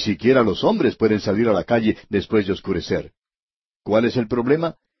ni siquiera los hombres pueden salir a la calle después de oscurecer. ¿Cuál es el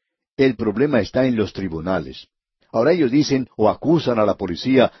problema? El problema está en los tribunales. Ahora ellos dicen o acusan a la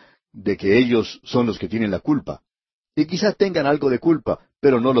policía de que ellos son los que tienen la culpa. Y quizá tengan algo de culpa,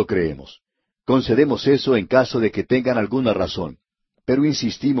 pero no lo creemos. Concedemos eso en caso de que tengan alguna razón. Pero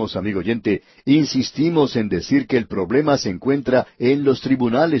insistimos, amigo oyente, insistimos en decir que el problema se encuentra en los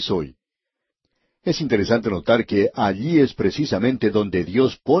tribunales hoy. Es interesante notar que allí es precisamente donde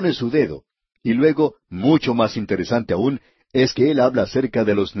Dios pone su dedo. Y luego, mucho más interesante aún, es que Él habla acerca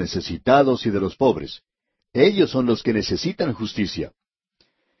de los necesitados y de los pobres. Ellos son los que necesitan justicia.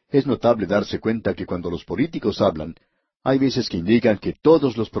 Es notable darse cuenta que cuando los políticos hablan, hay veces que indican que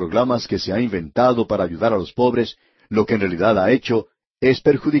todos los programas que se ha inventado para ayudar a los pobres, lo que en realidad ha hecho es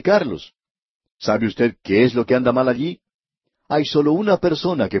perjudicarlos. ¿Sabe usted qué es lo que anda mal allí? Hay solo una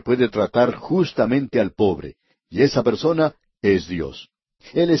persona que puede tratar justamente al pobre, y esa persona es Dios.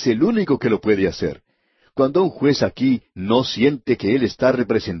 Él es el único que lo puede hacer. Cuando un juez aquí no siente que él está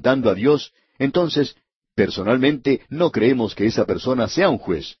representando a Dios, entonces, personalmente, no creemos que esa persona sea un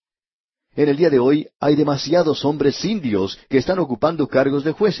juez. En el día de hoy hay demasiados hombres sin Dios que están ocupando cargos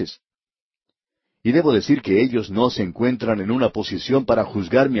de jueces. Y debo decir que ellos no se encuentran en una posición para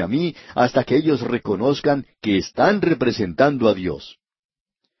juzgarme a mí hasta que ellos reconozcan que están representando a Dios.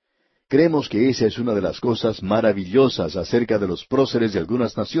 Creemos que esa es una de las cosas maravillosas acerca de los próceres de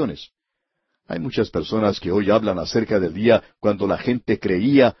algunas naciones. Hay muchas personas que hoy hablan acerca del día cuando la gente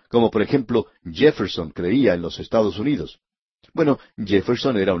creía, como por ejemplo Jefferson creía en los Estados Unidos. Bueno,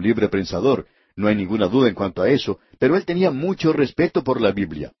 Jefferson era un libre pensador, no hay ninguna duda en cuanto a eso, pero él tenía mucho respeto por la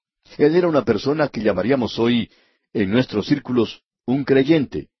Biblia. Él era una persona que llamaríamos hoy, en nuestros círculos, un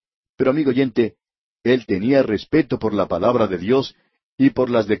creyente. Pero amigo oyente, él tenía respeto por la palabra de Dios y por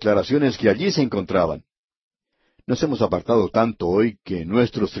las declaraciones que allí se encontraban. Nos hemos apartado tanto hoy que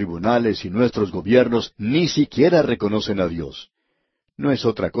nuestros tribunales y nuestros gobiernos ni siquiera reconocen a Dios. No es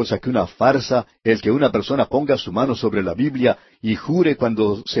otra cosa que una farsa el que una persona ponga su mano sobre la Biblia y jure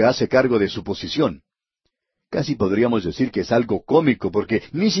cuando se hace cargo de su posición. Casi podríamos decir que es algo cómico porque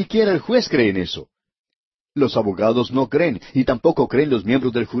ni siquiera el juez cree en eso. Los abogados no creen y tampoco creen los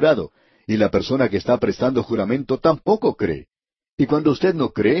miembros del jurado. Y la persona que está prestando juramento tampoco cree. Y cuando usted no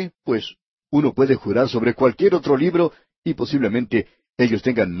cree, pues uno puede jurar sobre cualquier otro libro y posiblemente ellos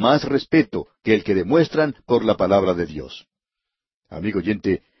tengan más respeto que el que demuestran por la palabra de Dios. Amigo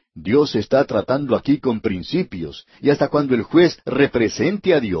oyente, Dios está tratando aquí con principios y hasta cuando el juez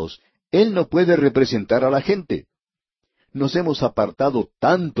represente a Dios, Él no puede representar a la gente. Nos hemos apartado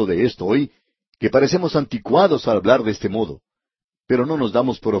tanto de esto hoy que parecemos anticuados al hablar de este modo. Pero no nos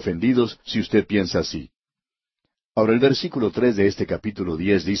damos por ofendidos si usted piensa así. Ahora el versículo 3 de este capítulo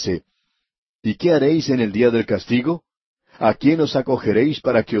 10 dice, ¿Y qué haréis en el día del castigo? ¿A quién os acogeréis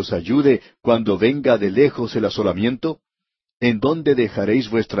para que os ayude cuando venga de lejos el asolamiento? ¿En dónde dejaréis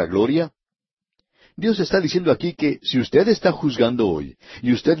vuestra gloria? Dios está diciendo aquí que si usted está juzgando hoy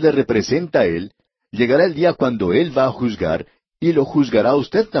y usted le representa a Él, llegará el día cuando Él va a juzgar y lo juzgará a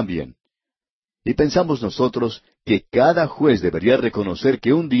usted también. Y pensamos nosotros que cada juez debería reconocer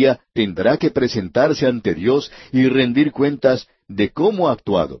que un día tendrá que presentarse ante Dios y rendir cuentas de cómo ha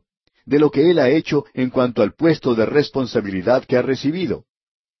actuado, de lo que Él ha hecho en cuanto al puesto de responsabilidad que ha recibido.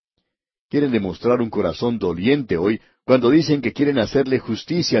 Quieren demostrar un corazón doliente hoy cuando dicen que quieren hacerle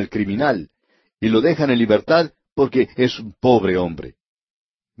justicia al criminal, y lo dejan en libertad porque es un pobre hombre.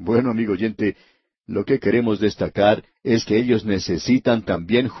 Bueno, amigo oyente, lo que queremos destacar es que ellos necesitan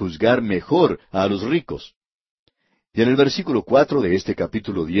también juzgar mejor a los ricos. Y en el versículo 4 de este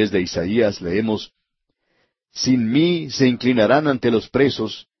capítulo 10 de Isaías leemos, «Sin mí se inclinarán ante los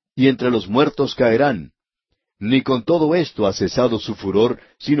presos, y entre los muertos caerán. Ni con todo esto ha cesado su furor,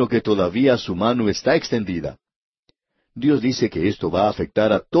 sino que todavía su mano está extendida». Dios dice que esto va a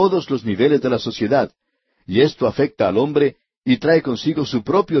afectar a todos los niveles de la sociedad, y esto afecta al hombre y trae consigo su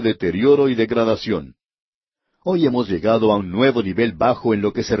propio deterioro y degradación. Hoy hemos llegado a un nuevo nivel bajo en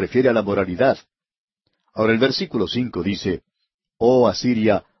lo que se refiere a la moralidad. Ahora el versículo 5 dice, «Oh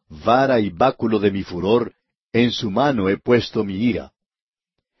Asiria, vara y báculo de mi furor, en su mano he puesto mi ira».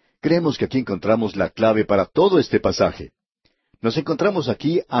 Creemos que aquí encontramos la clave para todo este pasaje. Nos encontramos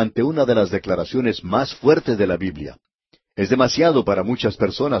aquí ante una de las declaraciones más fuertes de la Biblia. Es demasiado para muchas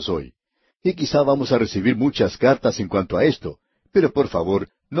personas hoy. Y quizá vamos a recibir muchas cartas en cuanto a esto, pero por favor,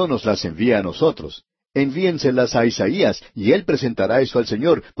 no nos las envíe a nosotros. Envíenselas a Isaías, y él presentará eso al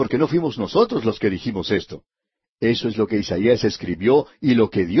Señor, porque no fuimos nosotros los que dijimos esto. Eso es lo que Isaías escribió y lo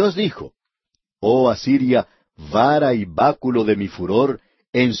que Dios dijo. «Oh Asiria, vara y báculo de mi furor,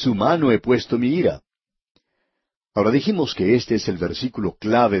 en su mano he puesto mi ira». Ahora dijimos que este es el versículo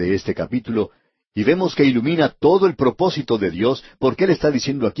clave de este capítulo, y vemos que ilumina todo el propósito de Dios, porque Él está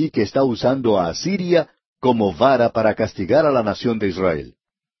diciendo aquí que está usando a Asiria como vara para castigar a la nación de Israel.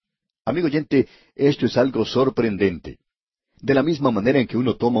 Amigo oyente, esto es algo sorprendente. De la misma manera en que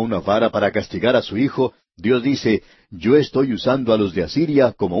uno toma una vara para castigar a su hijo, Dios dice, yo estoy usando a los de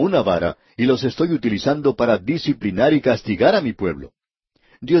Asiria como una vara, y los estoy utilizando para disciplinar y castigar a mi pueblo.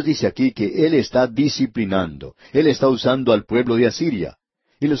 Dios dice aquí que Él está disciplinando, Él está usando al pueblo de Asiria.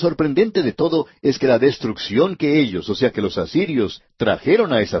 Y lo sorprendente de todo es que la destrucción que ellos, o sea que los asirios,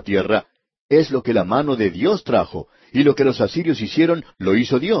 trajeron a esa tierra, es lo que la mano de Dios trajo, y lo que los asirios hicieron, lo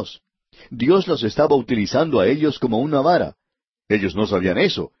hizo Dios. Dios los estaba utilizando a ellos como una vara. Ellos no sabían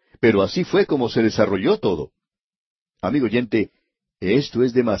eso, pero así fue como se desarrolló todo. Amigo oyente, esto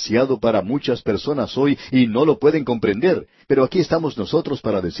es demasiado para muchas personas hoy y no lo pueden comprender, pero aquí estamos nosotros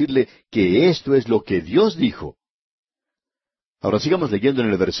para decirle que esto es lo que Dios dijo. Ahora sigamos leyendo en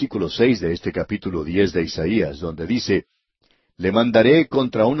el versículo 6 de este capítulo 10 de Isaías, donde dice, le mandaré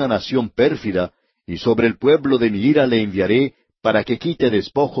contra una nación pérfida, y sobre el pueblo de mi ira le enviaré, para que quite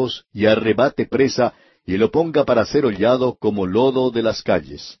despojos y arrebate presa, y lo ponga para ser hollado como lodo de las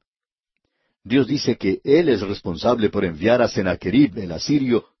calles. Dios dice que Él es responsable por enviar a Sennacherib, el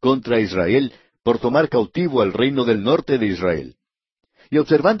asirio, contra Israel, por tomar cautivo al reino del norte de Israel. Y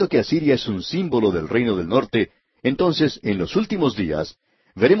observando que Asiria es un símbolo del reino del norte, entonces, en los últimos días,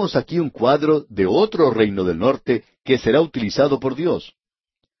 veremos aquí un cuadro de otro reino del norte que será utilizado por Dios.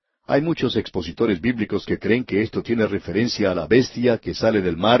 Hay muchos expositores bíblicos que creen que esto tiene referencia a la bestia que sale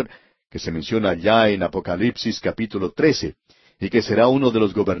del mar, que se menciona ya en Apocalipsis capítulo 13, y que será uno de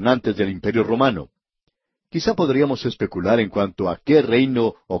los gobernantes del Imperio Romano. Quizá podríamos especular en cuanto a qué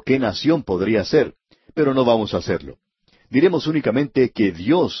reino o qué nación podría ser, pero no vamos a hacerlo. Diremos únicamente que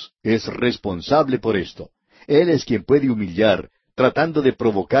Dios es responsable por esto. Él es quien puede humillar, tratando de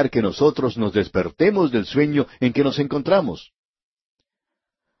provocar que nosotros nos despertemos del sueño en que nos encontramos.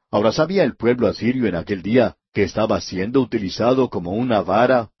 Ahora, ¿sabía el pueblo asirio en aquel día que estaba siendo utilizado como una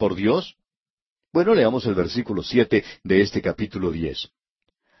vara por Dios? Bueno, leamos el versículo 7 de este capítulo 10.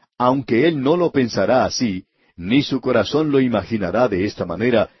 Aunque él no lo pensará así, ni su corazón lo imaginará de esta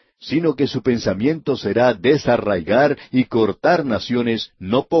manera, sino que su pensamiento será desarraigar y cortar naciones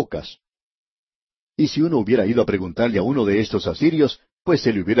no pocas. Y si uno hubiera ido a preguntarle a uno de estos asirios, pues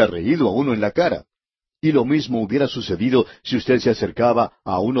se le hubiera reído a uno en la cara. Y lo mismo hubiera sucedido si usted se acercaba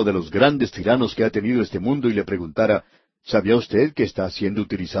a uno de los grandes tiranos que ha tenido este mundo y le preguntara, ¿sabía usted que está siendo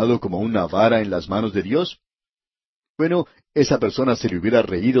utilizado como una vara en las manos de Dios? Bueno, esa persona se le hubiera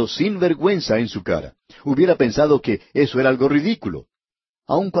reído sin vergüenza en su cara. Hubiera pensado que eso era algo ridículo.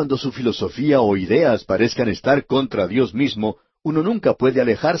 Aun cuando su filosofía o ideas parezcan estar contra Dios mismo, uno nunca puede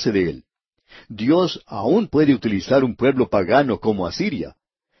alejarse de él. Dios aún puede utilizar un pueblo pagano como Asiria.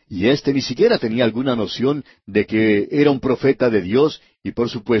 Y éste ni siquiera tenía alguna noción de que era un profeta de Dios y por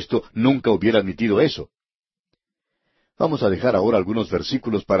supuesto nunca hubiera admitido eso. Vamos a dejar ahora algunos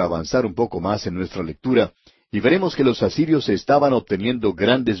versículos para avanzar un poco más en nuestra lectura y veremos que los asirios estaban obteniendo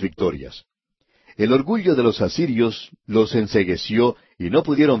grandes victorias. El orgullo de los asirios los encegueció y no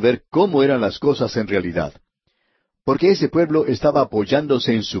pudieron ver cómo eran las cosas en realidad. Porque ese pueblo estaba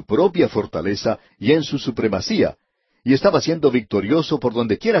apoyándose en su propia fortaleza y en su supremacía, y estaba siendo victorioso por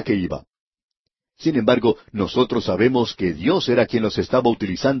donde quiera que iba. Sin embargo, nosotros sabemos que Dios era quien los estaba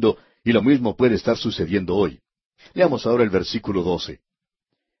utilizando, y lo mismo puede estar sucediendo hoy. Leamos ahora el versículo 12.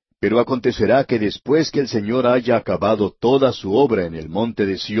 Pero acontecerá que después que el Señor haya acabado toda su obra en el monte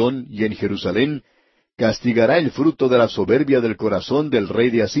de Sión y en Jerusalén, castigará el fruto de la soberbia del corazón del rey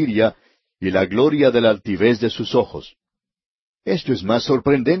de Asiria, y la gloria de la altivez de sus ojos. Esto es más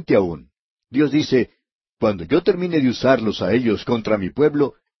sorprendente aún. Dios dice, cuando yo termine de usarlos a ellos contra mi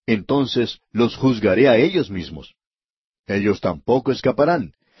pueblo, entonces los juzgaré a ellos mismos. Ellos tampoco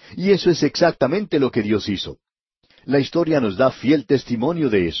escaparán. Y eso es exactamente lo que Dios hizo. La historia nos da fiel testimonio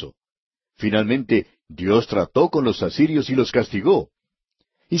de eso. Finalmente, Dios trató con los asirios y los castigó.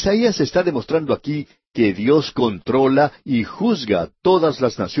 Isaías está demostrando aquí que Dios controla y juzga a todas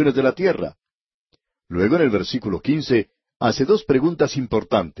las naciones de la tierra. Luego en el versículo 15 hace dos preguntas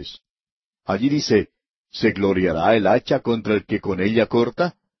importantes. Allí dice, ¿se gloriará el hacha contra el que con ella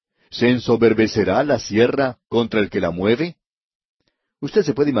corta? ¿Se ensoberbecerá la sierra contra el que la mueve? Usted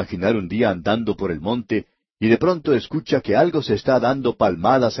se puede imaginar un día andando por el monte y de pronto escucha que algo se está dando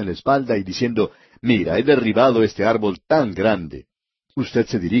palmadas en la espalda y diciendo, mira, he derribado este árbol tan grande. Usted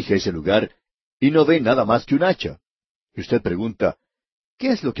se dirige a ese lugar y no ve nada más que un hacha. Y usted pregunta, ¿qué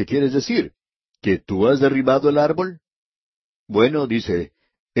es lo que quieres decir? ¿Que tú has derribado el árbol? Bueno, dice,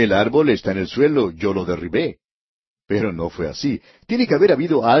 el árbol está en el suelo, yo lo derribé. Pero no fue así. Tiene que haber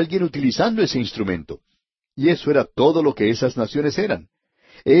habido alguien utilizando ese instrumento. Y eso era todo lo que esas naciones eran.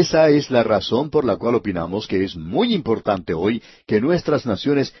 Esa es la razón por la cual opinamos que es muy importante hoy que nuestras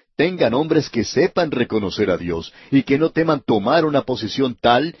naciones tengan hombres que sepan reconocer a Dios y que no teman tomar una posición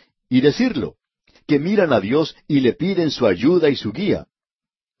tal y decirlo, que miran a Dios y le piden su ayuda y su guía.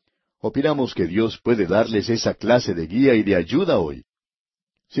 Opinamos que Dios puede darles esa clase de guía y de ayuda hoy.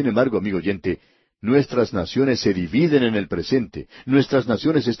 Sin embargo, amigo oyente, nuestras naciones se dividen en el presente. Nuestras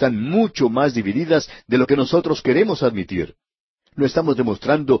naciones están mucho más divididas de lo que nosotros queremos admitir. Lo estamos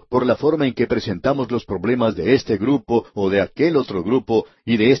demostrando por la forma en que presentamos los problemas de este grupo o de aquel otro grupo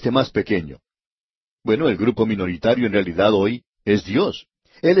y de este más pequeño. Bueno, el grupo minoritario en realidad hoy es Dios.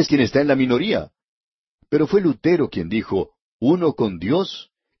 Él es quien está en la minoría. Pero fue Lutero quien dijo, uno con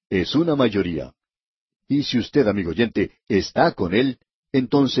Dios es una mayoría. Y si usted, amigo oyente, está con Él,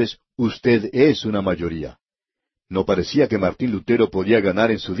 entonces usted es una mayoría. No parecía que Martín Lutero podía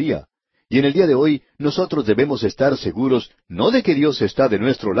ganar en su día. Y en el día de hoy nosotros debemos estar seguros no de que Dios está de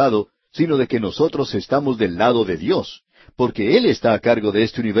nuestro lado, sino de que nosotros estamos del lado de Dios, porque Él está a cargo de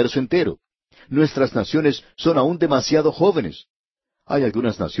este universo entero. Nuestras naciones son aún demasiado jóvenes. Hay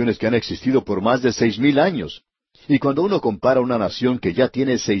algunas naciones que han existido por más de 6,000 años. Y cuando uno compara una nación que ya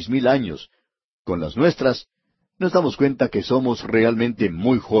tiene 6,000 años con las nuestras, nos damos cuenta que somos realmente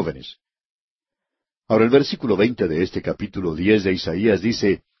muy jóvenes. Ahora el versículo 20 de este capítulo 10 de Isaías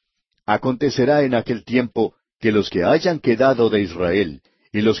dice, Acontecerá en aquel tiempo que los que hayan quedado de Israel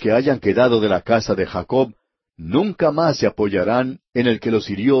y los que hayan quedado de la casa de Jacob nunca más se apoyarán en el que los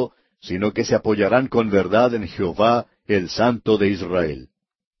hirió, sino que se apoyarán con verdad en Jehová, el Santo de Israel.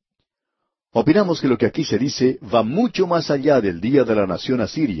 Opinamos que lo que aquí se dice va mucho más allá del día de la nación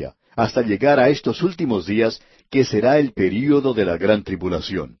asiria, hasta llegar a estos últimos días, que será el período de la gran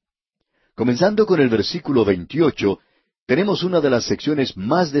tribulación. Comenzando con el versículo 28, tenemos una de las secciones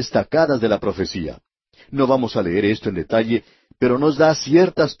más destacadas de la profecía. No vamos a leer esto en detalle, pero nos da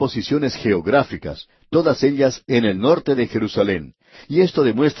ciertas posiciones geográficas, todas ellas en el norte de Jerusalén. Y esto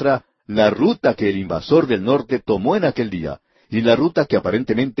demuestra la ruta que el invasor del norte tomó en aquel día, y la ruta que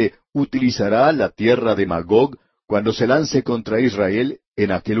aparentemente utilizará la tierra de Magog cuando se lance contra Israel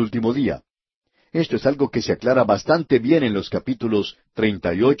en aquel último día. Esto es algo que se aclara bastante bien en los capítulos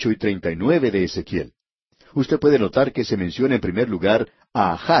 38 y 39 de Ezequiel. Usted puede notar que se menciona en primer lugar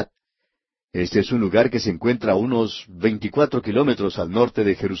a Ahat. Este es un lugar que se encuentra a unos 24 kilómetros al norte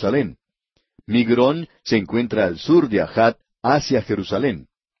de Jerusalén. Migrón se encuentra al sur de Ahat, hacia Jerusalén.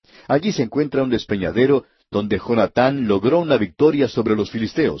 Allí se encuentra un despeñadero donde Jonatán logró una victoria sobre los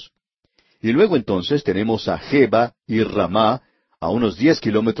filisteos. Y luego entonces tenemos a Geba y Ramá, a unos 10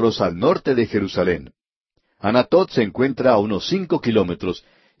 kilómetros al norte de Jerusalén. Anatot se encuentra a unos 5 kilómetros,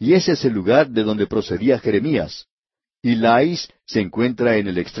 y ese es el lugar de donde procedía Jeremías. Y Lais se encuentra en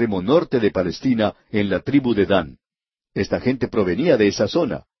el extremo norte de Palestina, en la tribu de Dan. Esta gente provenía de esa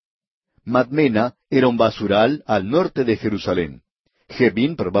zona. Madmena era un basural al norte de Jerusalén.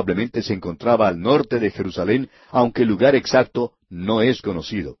 Jebín probablemente se encontraba al norte de Jerusalén, aunque el lugar exacto no es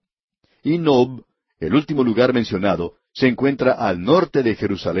conocido. Y Nob, el último lugar mencionado, se encuentra al norte de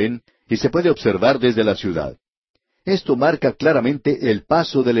Jerusalén y se puede observar desde la ciudad. Esto marca claramente el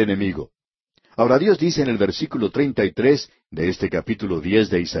paso del enemigo. Ahora Dios dice en el versículo 33 de este capítulo 10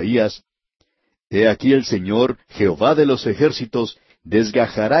 de Isaías, He aquí el Señor, Jehová de los ejércitos,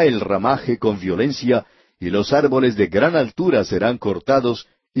 desgajará el ramaje con violencia, y los árboles de gran altura serán cortados,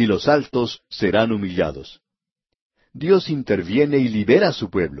 y los altos serán humillados. Dios interviene y libera a su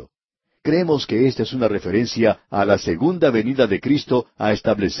pueblo. Creemos que esta es una referencia a la segunda venida de Cristo a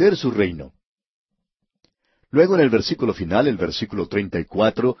establecer su reino. Luego en el versículo final, el versículo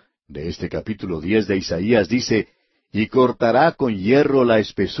 34 de este capítulo 10 de Isaías dice, Y cortará con hierro la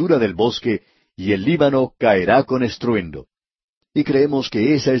espesura del bosque, y el Líbano caerá con estruendo. Y creemos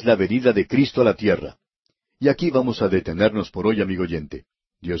que esa es la venida de Cristo a la tierra. Y aquí vamos a detenernos por hoy, amigo oyente.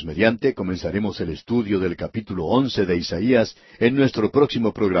 Dios mediante, comenzaremos el estudio del capítulo 11 de Isaías en nuestro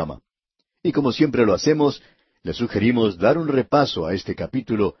próximo programa. Y como siempre lo hacemos, le sugerimos dar un repaso a este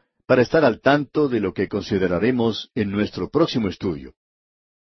capítulo para estar al tanto de lo que consideraremos en nuestro próximo estudio.